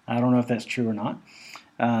 I don't know if that's true or not.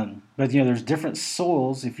 But there's different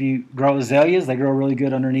soils. If you grow azaleas, they grow really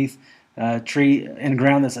good underneath a tree in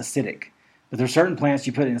ground that's acidic. But there's certain plants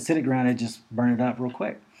you put in acidic ground, it just burn it up real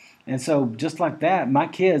quick. And so just like that, my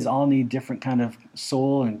kids all need different kind of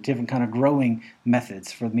soil and different kind of growing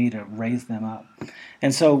methods for me to raise them up.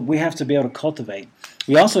 And so we have to be able to cultivate.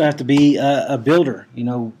 We also have to be a builder,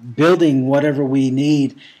 building whatever we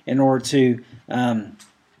need in order to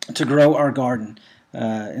grow our garden.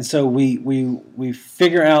 And so we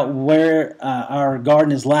figure out where our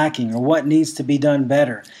garden is lacking or what needs to be done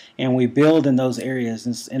better, and we build in those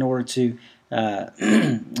areas in order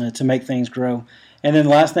to make things grow. And then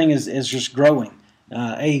the last thing is just growing.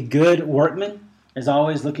 A good workman is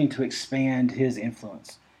always looking to expand his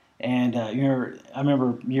influence. And I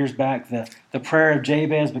remember years back, the prayer of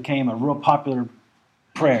Jabez became a real popular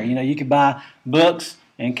prayer. You could buy books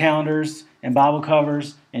and calendars and Bible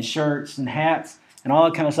covers and shirts and hats and all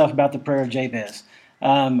that kind of stuff about the prayer of Jabez.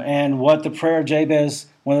 And what the prayer of Jabez,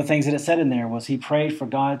 one of the things that it said in there was he prayed for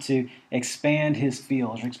God to expand his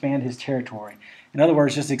fields or expand his territory. In other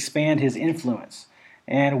words, just expand his influence.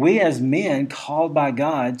 And we as men called by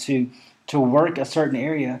God to work a certain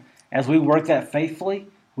area, as we work that faithfully,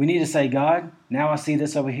 we need to say, God, now I see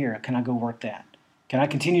this over here. Can I go work that? Can I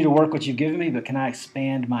continue to work what you've given me, but can I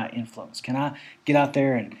expand my influence? Can I get out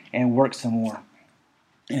there and work some more?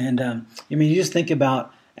 And you just think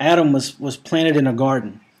about Adam was planted in a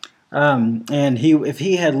garden. And if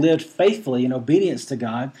he had lived faithfully in obedience to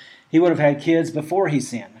God, he would have had kids before he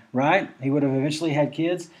sinned, right? He would have eventually had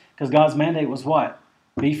kids because God's mandate was what?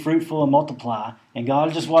 Be fruitful and multiply. And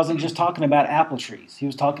God wasn't just talking about apple trees. He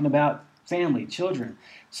was talking about family, children.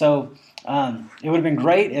 So it would have been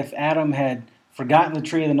great if Adam had forgotten the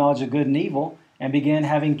tree of the knowledge of good and evil and began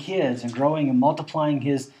having kids and growing and multiplying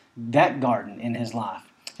that garden in his life.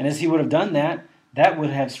 And as he would have done that, that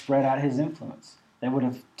would have spread out his influence. They would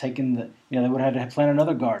have taken they would have had to plant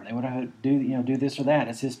another garden. They would have had to do this or that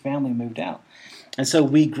as his family moved out. And so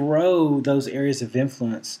we grow those areas of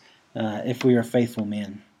influence if we are faithful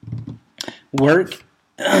men. Work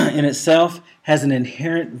in itself has an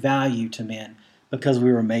inherent value to men because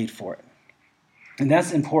we were made for it. And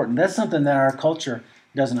that's important. That's something that our culture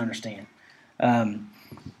doesn't understand. Well,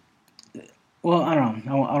 I don't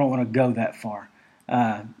want to go that far.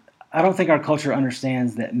 I don't think our culture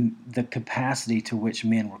understands that the capacity to which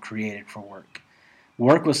men were created for work.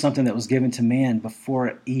 Work was something that was given to man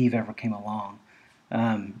before Eve ever came along.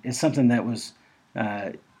 It's something that was,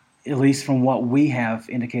 at least from what we have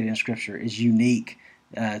indicated in Scripture, is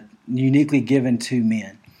uniquely given to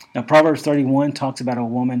men. Now, Proverbs 31 talks about a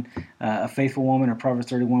woman, a faithful woman, or Proverbs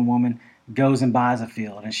 31 woman goes and buys a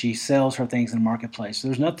field, and she sells her things in the marketplace. So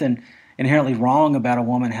there's nothing inherently wrong about a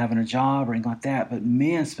woman having a job or anything like that, but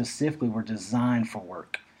men specifically were designed for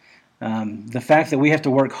work. The fact that we have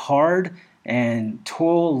to work hard and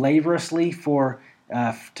toil laboriously to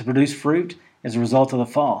produce fruit is a result of the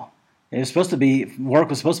fall. Work was supposed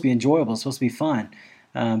to be enjoyable, it's supposed to be fun.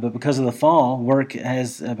 But because of the fall, work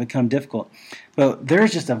has become difficult. But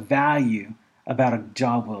there's just a value about a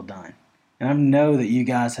job well done. And I know that you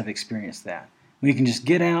guys have experienced that. When you can just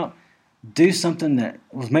get out, do something that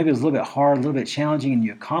maybe a little bit hard, a little bit challenging, and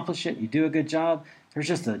you accomplish it, you do a good job, there's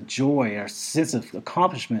just a joy, a sense of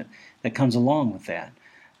accomplishment that comes along with that.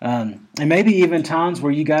 And maybe even times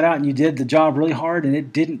where you got out and you did the job really hard and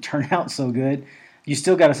it didn't turn out so good, you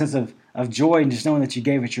still got a sense of joy in just knowing that you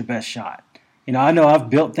gave it your best shot. I know I've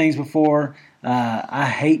built things before. I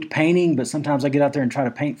hate painting, but sometimes I get out there and try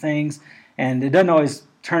to paint things, and it doesn't always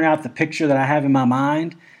turn out the picture that I have in my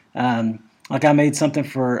mind. Like I made something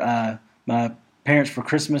for my parents for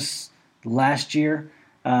Christmas last year,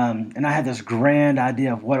 and I had this grand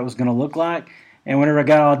idea of what it was going to look like. And whenever I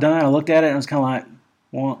got it all done, I looked at it and it was kind of like,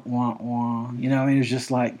 wah, wah, wah. It was just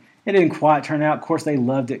like, it didn't quite turn out. Of course, they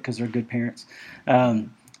loved it because they're good parents. But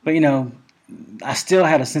I still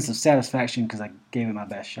had a sense of satisfaction because I gave it my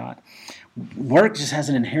best shot. Work just has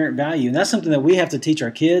an inherent value, and that's something that we have to teach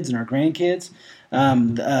our kids and our grandkids.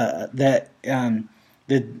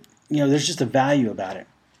 There's just a value about it.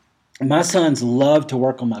 My sons love to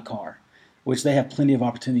work on my car, which they have plenty of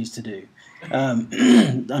opportunities to do.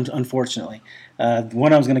 Unfortunately,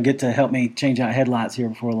 one of them's going to get to help me change out headlights here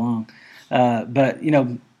before long. But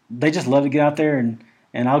they just love to get out there and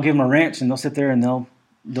I'll give them a wrench and they'll sit there and they'll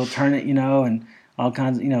turn it, and all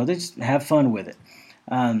kinds of, they just have fun with it.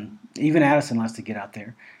 Even Addison likes to get out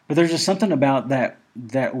there. But there's just something about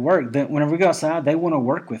that work that whenever we go outside, they want to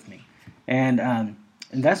work with me. And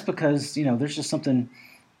that's because, there's just something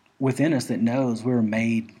within us that knows we're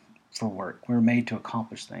made for work. We're made to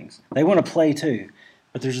accomplish things. They want to play too,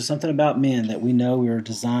 but there's just something about men that we know we are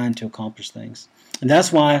designed to accomplish things. And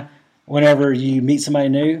that's why whenever you meet somebody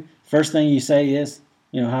new, first thing you say is,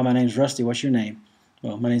 hi, my name's Rusty. What's your name?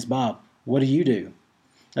 Well, my name's Bob. What do you do?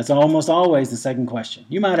 That's almost always the second question.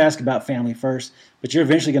 You might ask about family first, but you're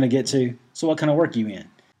eventually going to get to, so what kind of work are you in?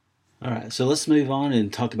 All right, so let's move on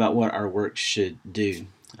and talk about what our work should do.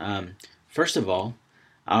 First of all,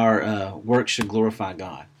 our work should glorify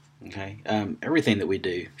God. Okay, everything that we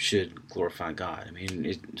do should glorify God. I mean,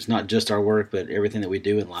 it's not just our work, but everything that we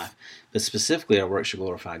do in life. But specifically, our work should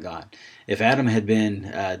glorify God. If Adam had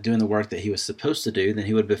been doing the work that he was supposed to do, then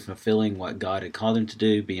he would have been fulfilling what God had called him to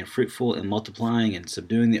do, being fruitful and multiplying and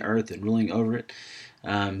subduing the earth and ruling over it.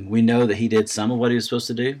 We know that he did some of what he was supposed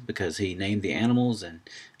to do because he named the animals and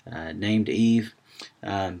named Eve.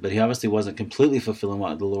 But he obviously wasn't completely fulfilling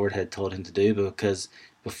what the Lord had told him to do because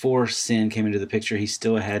before sin came into the picture, he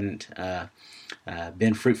still hadn't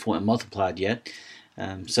been fruitful and multiplied yet.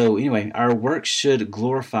 So anyway, our work should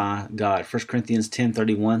glorify God. 1 Corinthians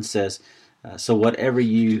 10:31 says, so whatever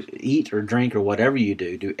you eat or drink or whatever you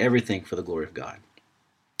do everything for the glory of God.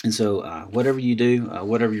 And so whatever you do,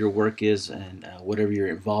 whatever your work is, and whatever you're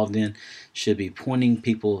involved in should be pointing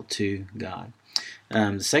people to God.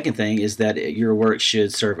 The second thing is that your work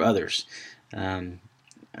should serve others.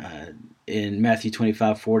 In Matthew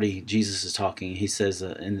 25:40, Jesus is talking. He says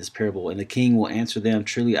in this parable, "And the king will answer them,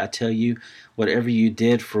 'Truly I tell you, whatever you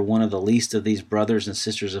did for one of the least of these brothers and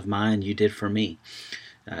sisters of mine, you did for me.'"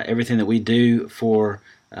 Everything that we do for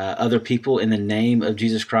other people in the name of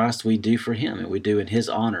Jesus Christ, we do for Him, and we do in His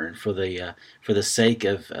honor and for the sake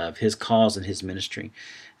of His cause and His ministry.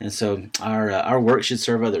 And so our work should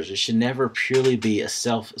serve others. It should never purely be a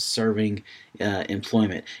self-serving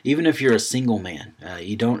employment. Even if you're a single man,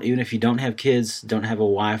 even if you don't have kids, don't have a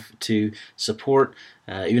wife to support,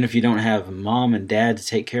 even if you don't have mom and dad to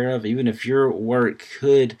take care of, even if your work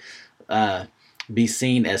could be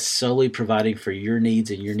seen as solely providing for your needs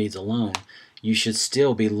and your needs alone, you should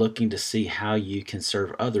still be looking to see how you can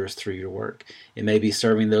serve others through your work. It may be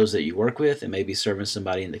serving those that you work with. It may be serving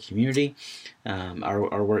somebody in the community.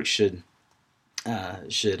 Our work should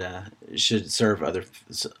serve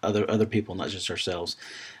other people, not just ourselves.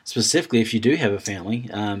 Specifically, if you do have a family,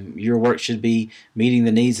 your work should be meeting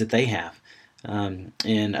the needs that they have.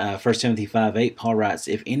 In 1 Timothy 5:8, Paul writes,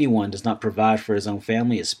 "If anyone does not provide for his own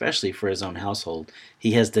family, especially for his own household,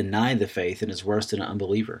 he has denied the faith and is worse than an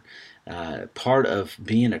unbeliever." Part of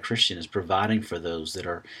being a Christian is providing for those that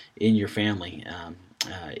are in your family,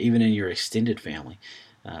 even in your extended family.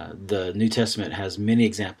 The New Testament has many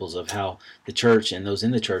examples of how the church and those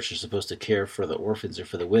in the church are supposed to care for the orphans or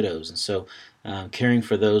for the widows. And so caring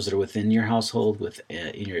for those that are within your household,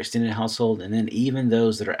 in your extended household, and then even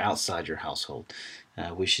those that are outside your household,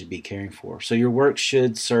 we should be caring for. So your work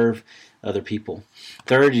should serve other people.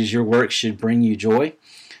 Third is your work should bring you joy.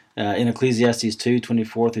 In Ecclesiastes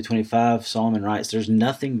 2:24-25, Solomon writes, "There's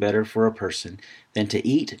nothing better for a person than to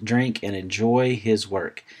eat, drink, and enjoy his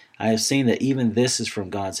work. I have seen that even this is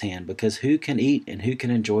from God's hand, because who can eat and who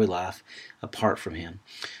can enjoy life apart from Him?"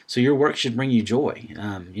 So your work should bring you joy.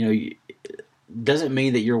 It doesn't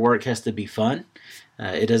mean that your work has to be fun.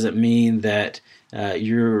 It doesn't mean that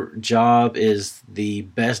your job is the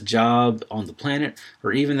best job on the planet,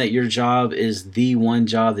 or even that your job is the one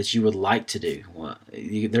job that you would like to do. Well,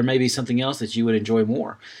 there may be something else that you would enjoy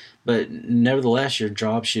more, but nevertheless, your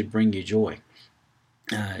job should bring you joy.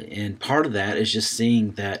 And part of that is just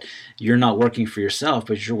seeing that you're not working for yourself,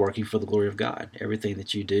 but you're working for the glory of God. Everything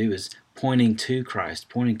that you do is pointing to Christ,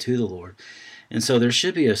 pointing to the Lord. And so there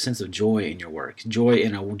should be a sense of joy in your work, joy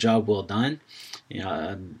in a job well done.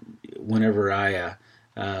 Whenever I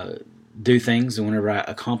do things and whenever I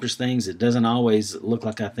accomplish things, it doesn't always look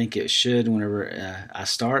like I think it should whenever I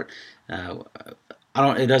start.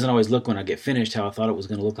 It doesn't always look when I get finished how I thought it was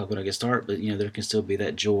going to look like when I get started, but there can still be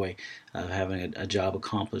that joy of having a job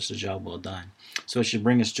accomplished, a job well done. So it should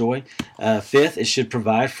bring us joy. Fifth, it should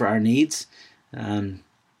provide for our needs.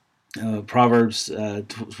 Proverbs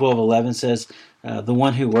 12:11 says, "The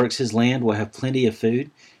one who works his land will have plenty of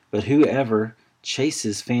food, but whoever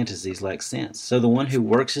chases fantasies lacks sense." So the one who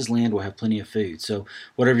works his land will have plenty of food. So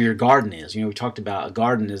whatever your garden is, we talked about a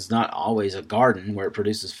garden is not always a garden where it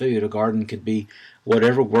produces food. A garden could be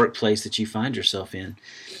whatever workplace that you find yourself in.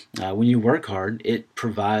 When you work hard, it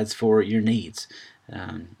provides for your needs.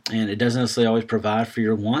 And it doesn't necessarily always provide for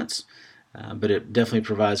your wants, but it definitely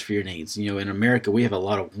provides for your needs. In America, we have a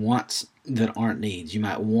lot of wants that aren't needs. You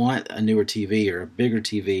might want a newer TV or a bigger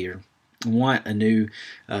TV, or want a new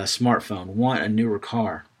smartphone, want a newer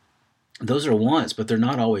car. Those are wants, but they're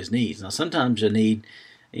not always needs. Now, sometimes a need,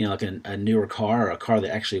 like a newer car or a car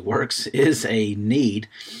that actually works, is a need,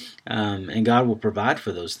 and God will provide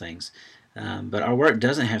for those things. But our work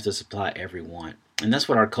doesn't have to supply every want. And that's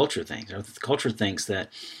what our culture thinks. Our culture thinks that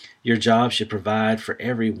your job should provide for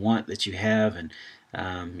every want that you have and,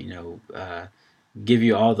 give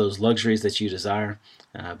you all those luxuries that you desire.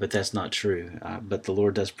 But that's not true. But the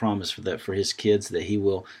Lord does promise for His kids that He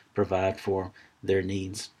will provide for their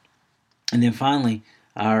needs. And then finally,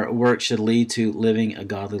 our work should lead to living a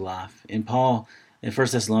godly life. In 1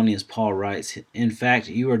 Thessalonians, Paul writes, "In fact,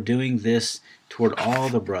 you are doing this toward all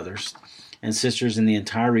the brothers and sisters in the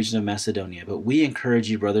entire region of Macedonia. But we encourage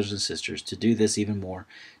you, brothers and sisters, to do this even more,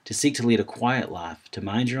 to seek to lead a quiet life, to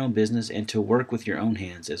mind your own business, and to work with your own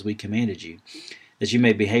hands, as we commanded you, that you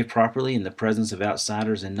may behave properly in the presence of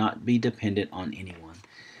outsiders and not be dependent on anyone."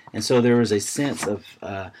 And so there is a sense of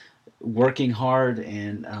working hard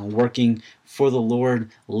and working for the Lord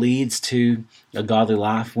leads to a godly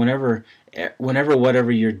life. Whenever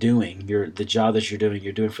whatever you're doing, the job that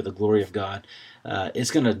you're doing for the glory of God,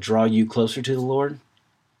 it's going to draw you closer to the Lord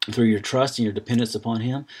through your trust and your dependence upon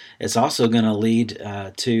Him. It's also going to lead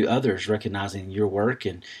to others recognizing your work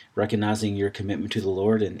and recognizing your commitment to the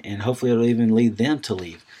Lord, and hopefully it'll even lead them to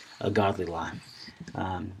live a godly life.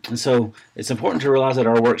 And so it's important to realize that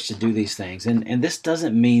our work should do these things. And this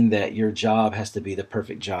doesn't mean that your job has to be the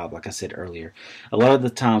perfect job, like I said earlier. A lot of the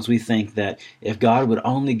times we think that if God would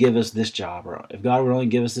only give us this job, or if God would only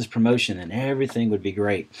give us this promotion, then everything would be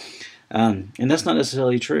great. And that's not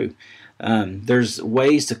necessarily true. There's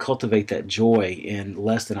ways to cultivate that joy in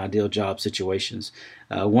less than ideal job situations.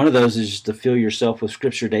 One of those is just to fill yourself with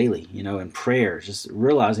Scripture daily, and prayer. Just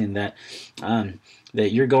realizing that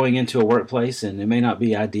that you're going into a workplace and it may not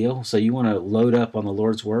be ideal, so you want to load up on the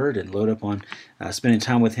Lord's Word and load up on spending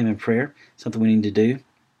time with Him in prayer. Something we need to do.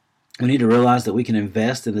 We need to realize that we can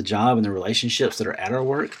invest in the job and the relationships that are at our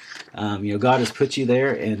work. God has put you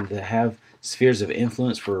there and to have spheres of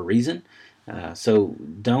influence for a reason. So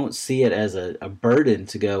don't see it as a burden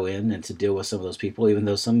to go in and to deal with some of those people, even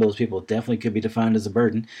though some of those people definitely could be defined as a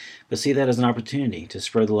burden, but see that as an opportunity to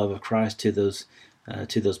spread the love of Christ to those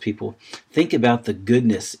people. Think about the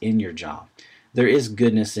goodness in your job. There is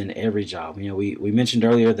goodness in every job. We mentioned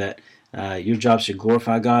earlier that your job should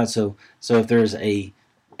glorify God. So if there's a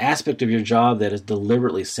aspect of your job that is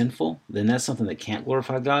deliberately sinful, then that's something that can't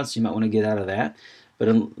glorify God, so you might want to get out of that. But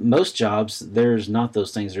in most jobs, there's not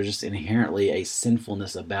those things. There's just inherently a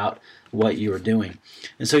sinfulness about what you are doing.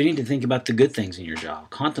 And so you need to think about the good things in your job.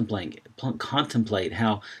 Contemplate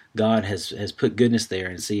how God has put goodness there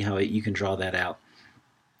and see how you can draw that out.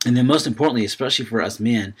 And then most importantly, especially for us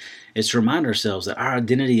men, is to remind ourselves that our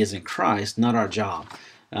identity is in Christ, not our job.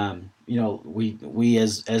 We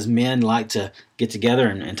as men like to get together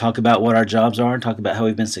and talk about what our jobs are and talk about how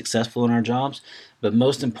we've been successful in our jobs. But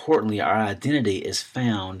most importantly, our identity is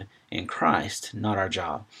found in Christ, not our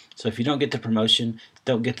job. So if you don't get the promotion,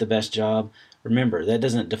 don't get the best job, remember, that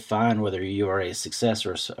doesn't define whether you are a success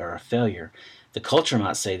or a failure. The culture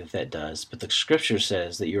might say that does, but the Scripture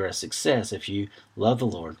says that you're a success if you love the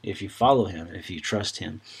Lord, if you follow Him, if you trust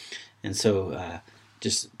Him. And so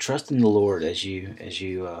just trust in the Lord as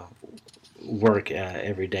you work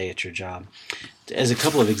every day at your job. As a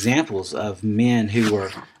couple of examples of men who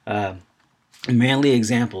were manly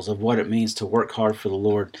examples of what it means to work hard for the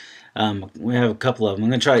Lord. We have a couple of them.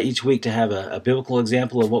 I'm going to try each week to have a biblical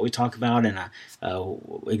example of what we talk about and a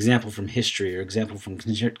example from history or example from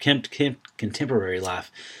contemporary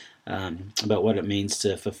life about what it means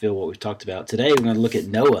to fulfill what we've talked about. Today we're going to look at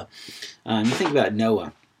Noah. You think about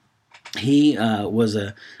Noah. He was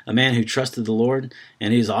a man who trusted the Lord,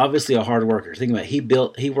 and he was obviously a hard worker. Think about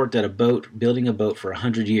it. He worked at a boat, building a boat for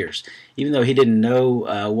 100 years. Even though he didn't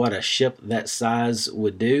know what a ship that size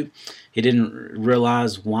would do, he didn't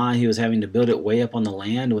realize why he was having to build it way up on the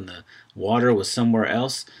land when the water was somewhere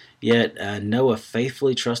else. Yet Noah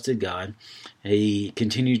faithfully trusted God. He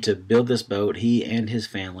continued to build this boat, he and his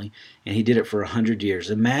family, and he did it for 100 years.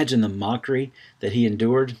 Imagine the mockery that he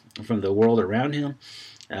endured from the world around him.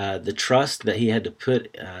 The trust that he had to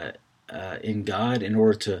put in God in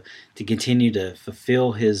order to continue to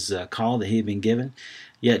fulfill his call that he had been given.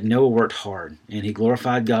 Yet Noah worked hard, and he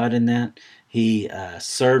glorified God in that. He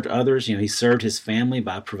served others. He served his family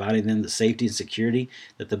by providing them the safety and security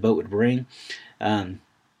that the boat would bring.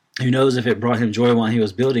 Who knows if it brought him joy while he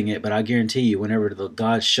was building it, but I guarantee you, whenever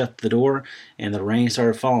God shut the door and the rain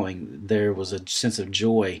started falling, there was a sense of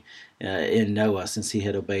joy in Noah since he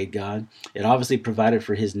had obeyed God. It obviously provided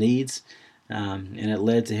for his needs, and it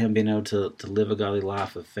led to him being able to live a godly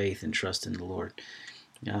life of faith and trust in the Lord.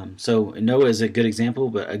 So Noah is a good example,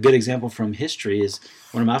 but a good example from history is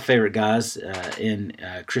one of my favorite guys in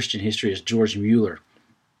Christian history is George Mueller.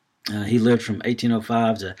 He lived from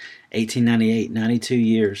 1805 to 1898, 92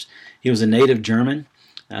 years. He was a native German,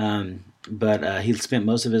 but he spent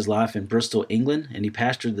most of his life in Bristol, England, and he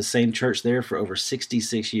pastored the same church there for over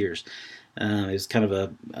 66 years. It was kind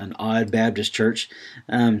of an odd Baptist church,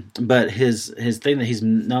 but his thing that he's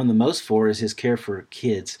known the most for is his care for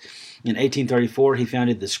kids. In 1834, he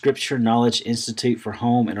founded the Scripture Knowledge Institute for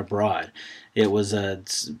Home and Abroad. It was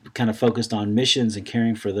kind of focused on missions and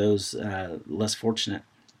caring for those less fortunate.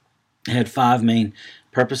 It had 5 main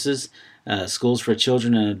purposes: schools for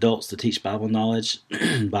children and adults to teach Bible knowledge,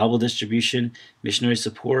 Bible distribution, missionary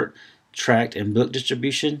support, tract and book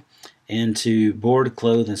distribution, and to board,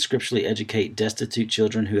 clothe, and scripturally educate destitute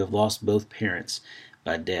children who have lost both parents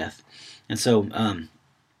by death. And so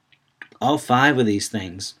all 5 of these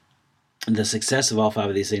things, the success of all 5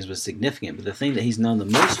 of these things was significant, but the thing that he's known the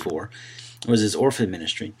most for was his orphan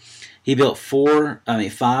ministry. He built 5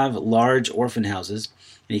 large orphan houses,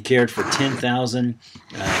 and he cared for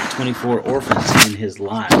 10,024 orphans in his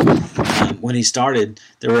life. When he started,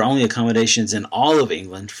 there were only accommodations in all of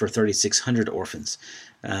England for 3,600 orphans.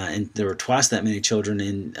 And there were twice that many children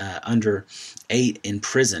in under 8 in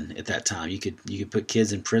prison at that time. You could put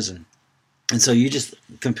kids in prison. And so you just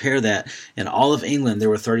compare that. In all of England, there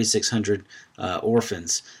were 3,600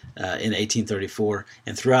 orphans in 1834.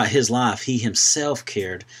 And throughout his life, he himself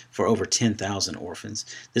cared for over 10,000 orphans.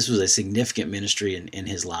 This was a significant ministry in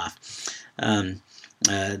his life.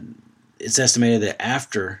 It's estimated that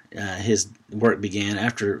after his work began,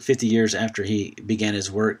 after 50 years after he began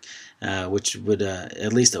his work, which would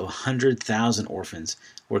at least 100,000 orphans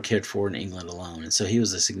were cared for in England alone. And so he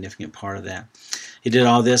was a significant part of that. He did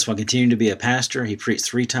all this while continuing to be a pastor. He preached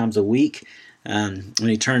 3 times a week. When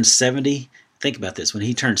he turned 70, think about this, when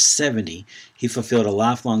he turned 70, he fulfilled a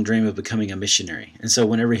lifelong dream of becoming a missionary. And so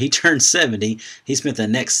whenever he turned 70, he spent the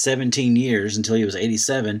next 17 years until he was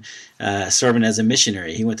 87 serving as a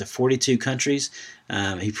missionary. He went to 42 countries.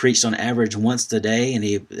 He preached on average once a day, and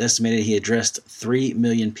he estimated he addressed 3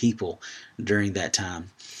 million people during that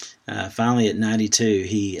time. Finally, at 92,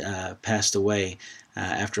 he passed away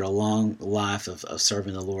after a long life of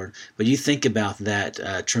serving the Lord. But you think about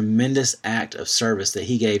that tremendous act of service that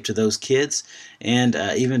he gave to those kids and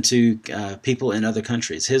even to people in other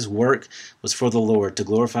countries. His work was for the Lord, to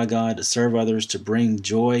glorify God, to serve others, to bring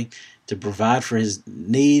joy, to provide for his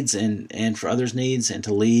needs and for others' needs, and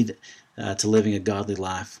to lead to living a godly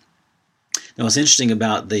life. Now, what's interesting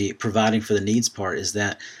about the providing for the needs part is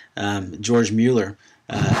that George Mueller,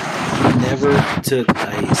 he never took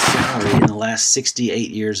a salary in the last 68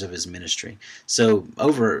 years of his ministry. So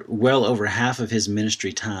well over half of his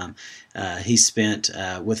ministry time he spent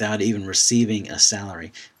without even receiving a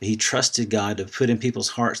salary. But he trusted God to put in people's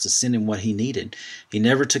hearts to send him what he needed. He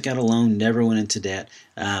never took out a loan, never went into debt.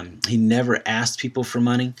 He never asked people for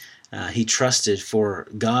money. He trusted for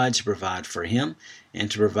God to provide for him and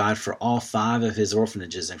to provide for all 5 of his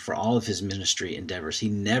orphanages and for all of his ministry endeavors. He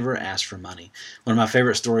never asked for money. One of my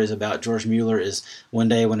favorite stories about George Mueller is one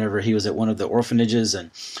day whenever he was at one of the orphanages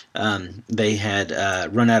and they had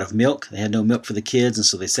run out of milk. They had no milk for the kids, and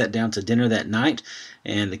so they sat down to dinner that night,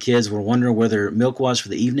 and the kids were wondering where their milk was for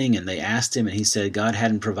the evening, and they asked him, and he said God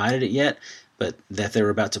hadn't provided it yet, but that they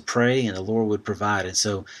were about to pray and the Lord would provide. And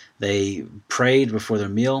so they prayed before their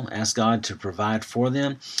meal, asked God to provide for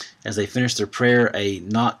them. As they finished their prayer, a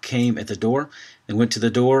knock came at the door. They went to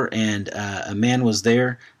the door, and a man was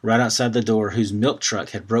there right outside the door whose milk truck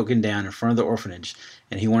had broken down in front of the orphanage,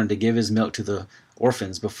 and he wanted to give his milk to the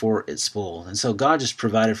orphans before it spoiled. And so God just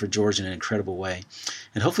provided for George in an incredible way.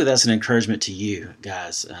 And hopefully that's an encouragement to you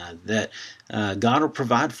guys, that God will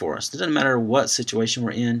provide for us. It doesn't matter what situation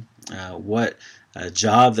we're in, what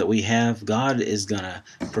job that we have, God is going to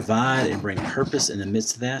provide and bring purpose in the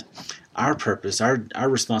midst of that. Our purpose, our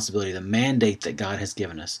responsibility, the mandate that God has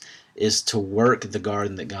given us is to work the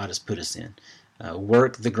garden that God has put us in.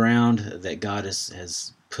 Work the ground that God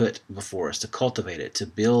has put before us, to cultivate it, to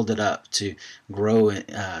build it up, to grow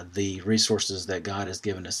the resources that God has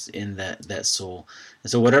given us in that soul.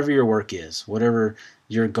 And so whatever your work is, whatever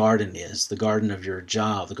your garden is, the garden of your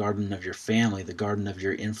job, the garden of your family, the garden of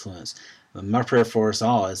your influence, my prayer for us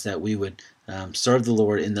all is that we would serve the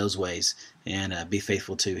Lord in those ways and be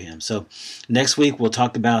faithful to Him. So next week we'll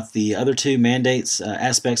talk about the other 2 mandates,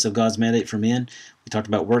 aspects of God's mandate for men. We talked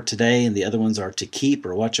about work today, and the other ones are to keep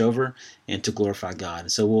or watch over and to glorify God.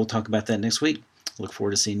 And so we'll talk about that next week. Look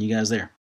forward to seeing you guys there.